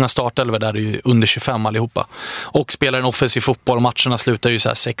spelare. Många startelver där är ju under 25 allihopa. Och spelar en offensiv fotboll, matcherna slutar ju så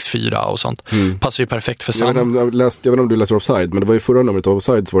här 6-4 och sånt. Passar ju perfekt för Sam. Jag vet inte om du läser Offside, men det var ju förra numret av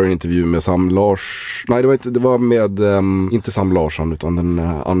Offside så var det en intervju med Sam Lars. Nej, det var med inte Sam Larsson utan den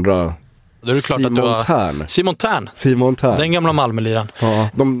andra. Då är det klart Simon att du har... Tern. Simon Tern. Den gamla Malmöliran. Ja,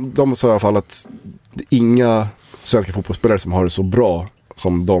 de sa i alla fall att det är inga svenska fotbollsspelare som har det så bra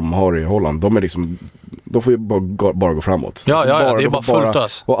som de har i Holland. De får ju bara gå framåt. Ja, det är bara fullt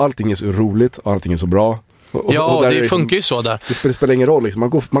ös. Och allting är så roligt, allting är så bra. Och det funkar ju så där. Det spelar ingen roll, liksom.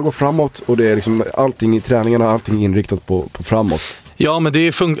 Man går framåt och det är liksom allting i träningarna, allting inriktat på framåt. Ja, men det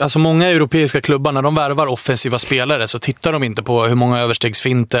är alltså många europeiska klubbar, när de värvar offensiva spelare så tittar de inte på hur många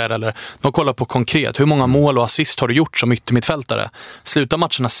överstegsfinter eller de kollar på konkret. Hur många mål och assist har du gjort som yttermittfältare? Slutar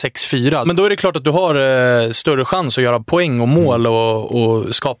matcherna 6-4. Men då är det klart att du har större chans att göra poäng och mål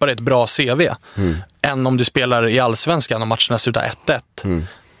och skapa ett bra CV än om du spelar i Allsvenskan och matcherna slutar 1-1.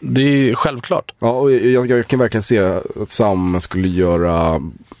 Det är självklart. Ja, och jag kan verkligen se att Sam skulle göra,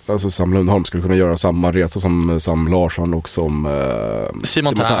 alltså Sam Lundholm skulle kunna göra samma resa som Sam Larsson och som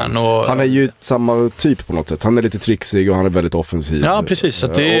Simon Tern. Han är ju samma typ på något sätt. Han är lite trixig och han är väldigt offensiv. Ja, precis. Så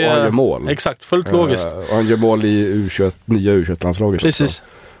det och han gör mål. Exakt, fullt logiskt. Och han gör mål i nya U21-landslaget. Precis. Också.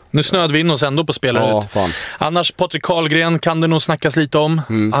 Nu snöade vi in oss ändå på spelare ut. Fan. Annars Patrik Karlgren kan det nog snackas lite om.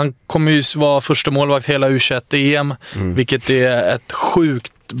 Han kommer ju vara första målvakt hela U21-EM, vilket är ett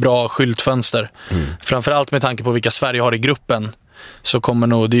sjukt bra skyltfönster. Framförallt med tanke på vilka Sverige har i gruppen, så kommer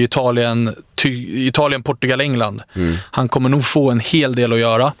nog, det är Italien, Portugal, England. Han kommer nog få en hel del att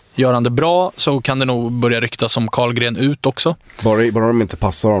göra. Gör han det bra så kan det nog börja ryktas som Karlgren ut också. Bara de inte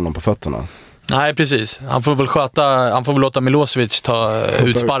passar honom på fötterna. Nej, precis. Han får väl låta Milosevic ta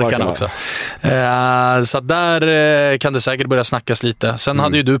ut sparkarna också. Så där kan det säkert börja snackas lite. Sen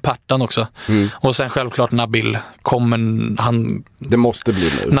hade ju du Pertan också. Och sen självklart Nabil det måste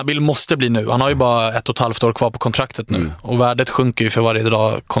bli nu. Nabil måste bli nu. Han har ju bara 1,5 år kvar på kontraktet nu. Och värdet sjunker ju för varje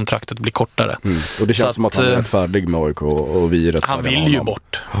dag kontraktet blir kortare. Och det känns som att han är rätt färdig med AIK och vi är rätt han vill ju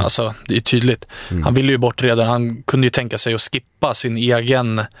bort. Alltså, det är tydligt. Han vill ju bort redan. Han kunde ju tänka sig att skippa sin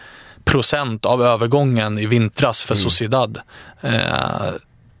egen procent av övergången i vintras för Sociedad.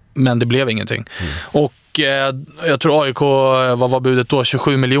 Men det blev ingenting. Och jag tror AIK, vad var budet då?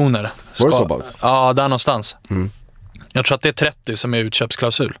 27 miljoner. Var det så pass? Ja, där någonstans. Jag tror att det är 30 som är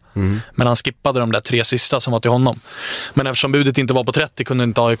utköpsklausul. Men han skippade de där 3 sista som var till honom. Men eftersom budet inte var på 30 kunde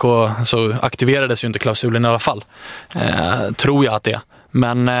inte AIK, så aktiverades ju inte klausulen i alla fall. Tror jag att det är.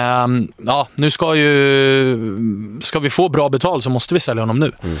 Men nu ska vi få bra betalt så måste vi sälja honom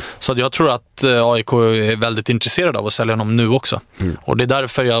nu. Så jag tror att AIK är väldigt intresserad av att sälja honom nu också. Och det är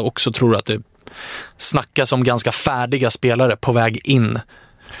därför jag också tror att det snackas om ganska färdiga spelare på väg in.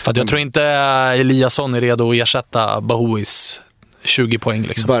 För att jag tror inte Eliasson är redo att ersätta Bahois 20 poäng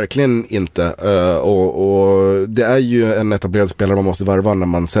liksom. Verkligen inte. Och det är ju en etablerad spelare man måste värva när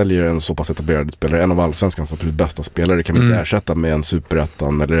man säljer en så pass etablerad spelare. En av allsvenskans absolut bästa spelare kan vi inte ersätta med en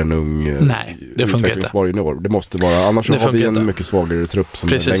superettan eller en ung. Nej, det funkar inte. Det måste vara, annars har vi en mycket svagare trupp som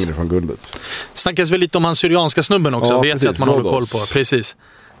är längre från guldet. Snackas väl lite om hans syrianska snubben också. Ja, vet jag att man håller koll på. Precis.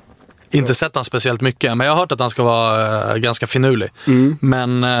 Inte sett han speciellt mycket, men jag har hört att han ska vara ganska finurlig.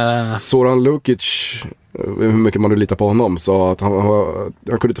 Men Zoran Lukic, hur mycket man nu litar på honom, sa att han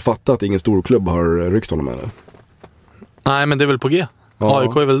kunde inte fatta att ingen stor klubb har ryckt honom ännu. Nej, men det är väl på G. Ja.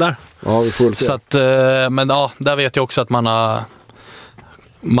 AIK är väl där. Ja, vi får väl se. Så att, men ja, där vet jag också att man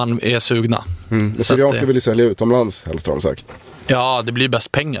är sugna. Det Syrianska vill ju sälja utomlands, helst har de sagt. Ja, det blir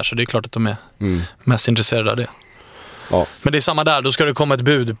bäst pengar, så det är klart att de är mest intresserade av det. Ja. Men det är samma där, då ska det komma ett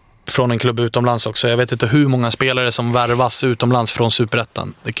bud från en klubb utomlands också. Jag vet inte hur många spelare som värvas utomlands från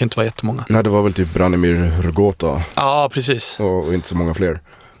Superettan. Det kan inte vara jättemånga. Nej, det var väl typ Branimir Rogota. Ja, precis. Och inte så många fler.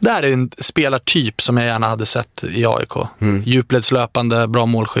 Det här är en spelartyp som jag gärna hade sett i AIK. Djupledslöpande, bra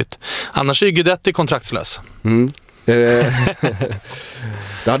målskytt. Annars är ju Guidetti kontraktslös.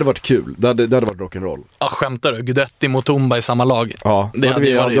 Det hade varit kul. Det hade varit rock'n'roll. Ja, skämtar du? Guidetti mot Tumba i samma lag. Ja, det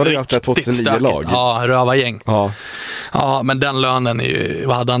hade varit haft ett 2009-lag. Ja, rövargäng. Ja. Ja, men den lönen är ju,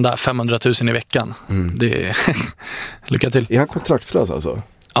 vad hade han där? 500 000 i veckan. Det är lycka till. Är han kontraktslös alltså?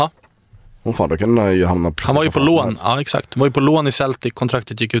 Ja. Åh fan, då kan han ju hamna precis. Han var ju på lån. Ja, exakt. Han var ju på lån i Celtic.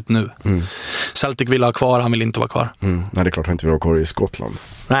 Kontraktet gick ut nu. Celtic ville ha kvar, han vill inte vara kvar. Nej, det är klart han inte vill ha kvar i Skottland.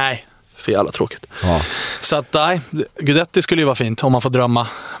 Nej, för jävla tråkigt. Ja. Så att nej, Guidetti skulle ju vara fint om man får drömma.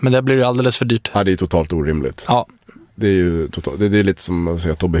 Men det blir ju alldeles för dyrt. Ja, det är totalt orimligt. Ja. Det är ju det är lite som att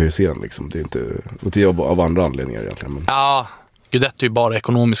säga Tobbe Hysén liksom. Det är inte, det är av andra anledningar egentligen. Men... Ja, Guidetti är ju bara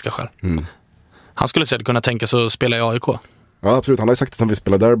ekonomiska skäl. Han skulle säkert kunna tänka sig att spela i AIK. Ja, absolut. Han har ju sagt att han vill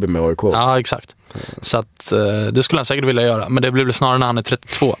spela derby med AIK. Ja, exakt. Så att det skulle han säkert vilja göra. Men det blir väl snarare när han är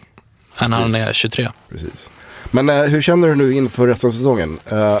 32 än när han är 23. Precis. Men hur känner du nu inför resten av säsongen?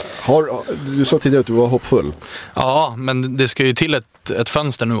 Du sa tidigare att du var hoppfull. Ja, men det ska ju till ett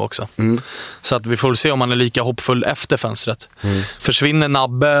fönster nu också. Så att vi får se om man är lika hoppfull efter fönstret. Försvinner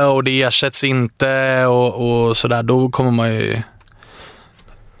Nabbe och det ersätts inte och sådär, då kommer man ju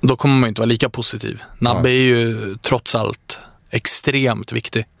inte vara lika positiv. Nabbe är ju trots allt extremt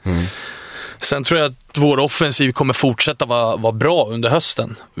viktig. Sen tror jag att vår offensiv kommer fortsätta vara bra under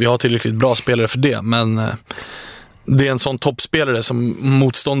hösten. Vi har tillräckligt bra spelare för det, men det är en sån toppspelare som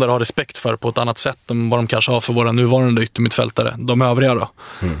motståndare har respekt för på ett annat sätt än vad de kanske har för våra nuvarande yttermittfältare, de övriga då.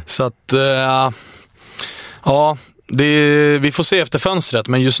 Så att ja, vi får se efter fönstret,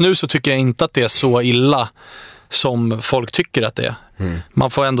 men just nu så tycker jag inte att det är så illa som folk tycker att det är.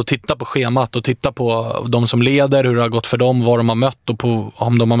 Man får ändå titta på schemat och titta på de som leder, hur det har gått för dem, vad de har mött och på,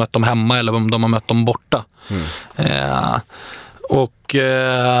 om de har mött dem hemma eller om de har mött dem borta.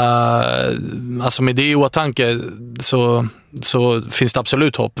 Alltså med det i åtanke så finns det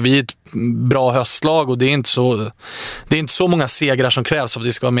absolut hopp. Vi är ett bra höstlag och det är inte så många segrar som krävs för att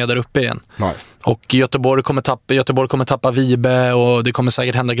vi ska vara med där uppe igen. Nej. Och Göteborg kommer tappa Vibe och det kommer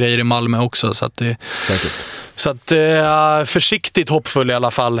säkert hända grejer i Malmö också, så att det säkert. Så att försiktigt hoppfull i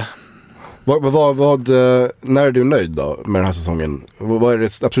alla fall. När är du nöjd då med den här säsongen? Vad är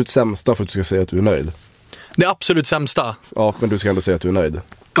det absolut sämsta för att du ska säga att du är nöjd? Det absolut sämsta? Ja, men du ska ändå säga att du är nöjd.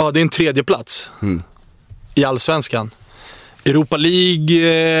 Ja, det är en 3:e plats i Allsvenskan. Europa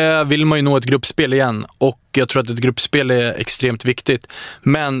League vill man ju nå ett gruppspel igen, och jag tror att ett gruppspel är extremt viktigt.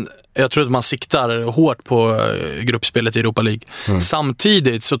 Men jag tror att man siktar hårt på gruppspelet i Europa League.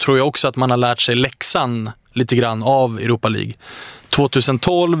 Samtidigt så tror jag också att man har lärt sig läxan lite grann av Europa League.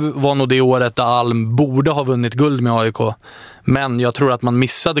 2012 var nog det året där Alm borde ha vunnit guld med AIK. Men jag tror att man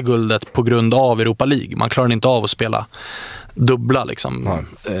missade guldet på grund av Europa League. Man klarade inte av att spela dubbla liksom.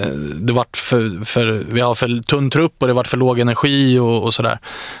 Det var vi har för tunn trupp och det var för låg energi och sådär.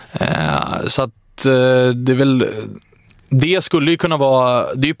 Så att det är väl, det skulle ju kunna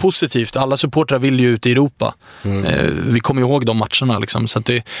vara, det är ju positivt. Alla supportrar vill ju ut i Europa. Vi kommer ihåg de matcherna liksom, så att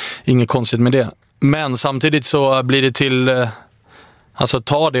det är inget konstigt med det. Men samtidigt så blir det till, alltså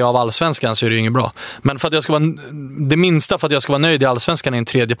ta det av Allsvenskan så är det ju inget bra. Men för att jag ska vara, det minsta för att jag ska vara nöjd i Allsvenskan är en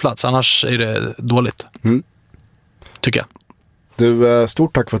 3:e plats. Annars är det dåligt. Tycker jag. Du,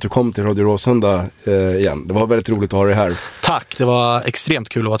 stort tack för att du kom till Radio Råsunda igen. Det var väldigt roligt att ha dig här. Tack, det var extremt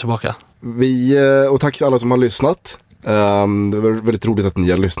kul att vara tillbaka. Och tack till alla som har lyssnat. Det var väldigt roligt att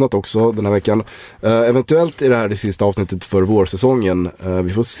ni har lyssnat också den här veckan. Eventuellt är det här det sista avsnittet för vårsäsongen.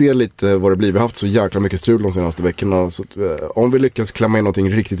 Vi får se lite vad det blir. Vi har haft så jäkla mycket strul de senaste veckorna. Så om vi lyckas klämma in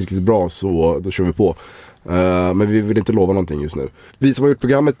någonting riktigt, riktigt bra så då kör vi på. Men vi vill inte lova någonting just nu. Vi som har gjort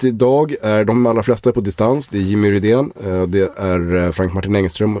programmet idag är de allra flesta på distans. Det är Jimmy Rydén, det är Frank Martin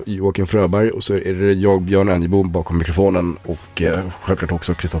Engström, Joakim Fröberg, och så är det jag, Björn Enjebom, bakom mikrofonen, och självklart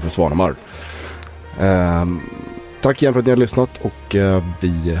också Kristoffer Svanemar. Tack igen för att ni har lyssnat, och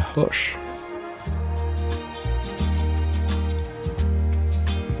vi hörs.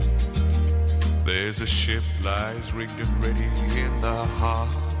 There's a ship lies rigged and ready in the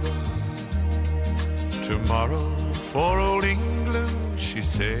harbor. Tomorrow for old England she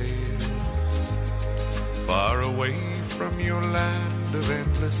sails, far away from your land of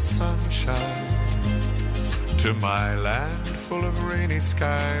endless sunshine, to my land full of rainy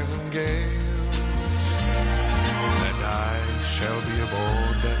skies and gales. And I shall be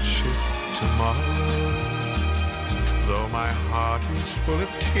aboard that ship tomorrow, though my heart is full of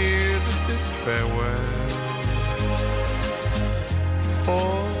tears at this farewell.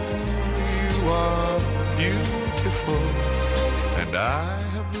 For you are beautiful, and I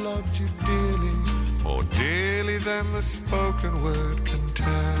have loved you dearly, more dearly than the spoken word can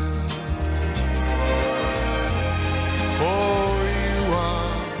tell. For you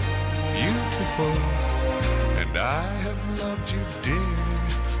are beautiful, and I have loved you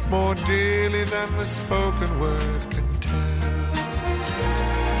dearly, more dearly than the spoken word can tell.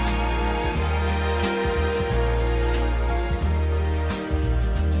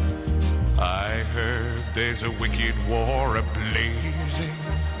 I heard there's a wicked war a-blazing,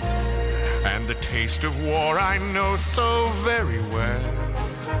 and the taste of war I know so very well.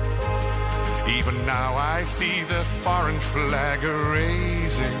 Even now I see the foreign flag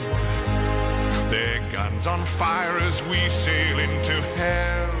a-raising, their guns on fire as we sail into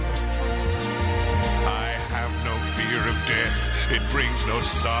hell. I have no fear of death, it brings no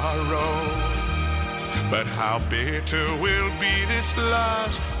sorrow, but how bitter will be this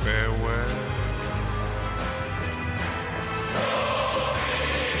last farewell.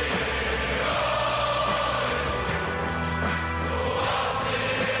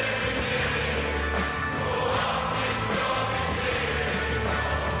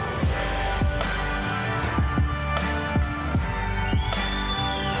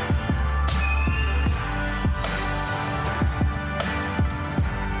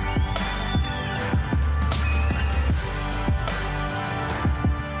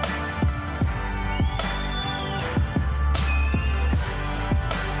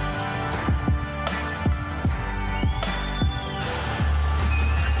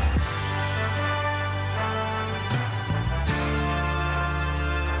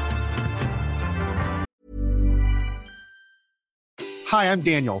 Hi, I'm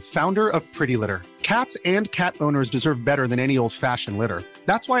Daniel, founder of Pretty Litter. Cats and cat owners deserve better than any old-fashioned litter.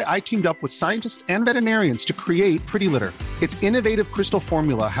 That's why I teamed up with scientists and veterinarians to create Pretty Litter. Its innovative crystal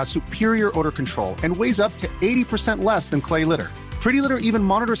formula has superior odor control and weighs up to 80% less than clay litter. Pretty Litter even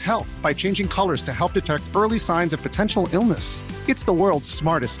monitors health by changing colors to help detect early signs of potential illness. It's the world's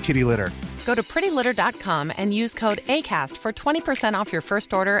smartest kitty litter. Go to prettylitter.com and use code ACAST for 20% off your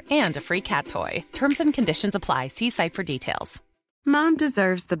first order and a free cat toy. Terms and conditions apply. See site for details. Mom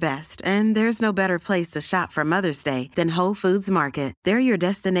deserves the best, and there's no better place to shop for Mother's Day than Whole Foods Market. They're your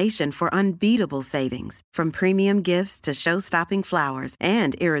destination for unbeatable savings, from premium gifts to show-stopping flowers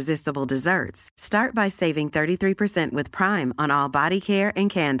and irresistible desserts. Start by saving 33% with Prime on all body care and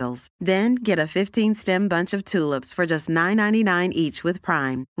candles. Then get a 15-stem bunch of tulips for just $9.99 each with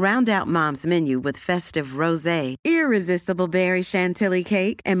Prime. Round out Mom's menu with festive rosé, irresistible berry chantilly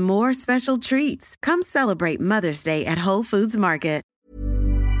cake, and more special treats. Come celebrate Mother's Day at Whole Foods Market.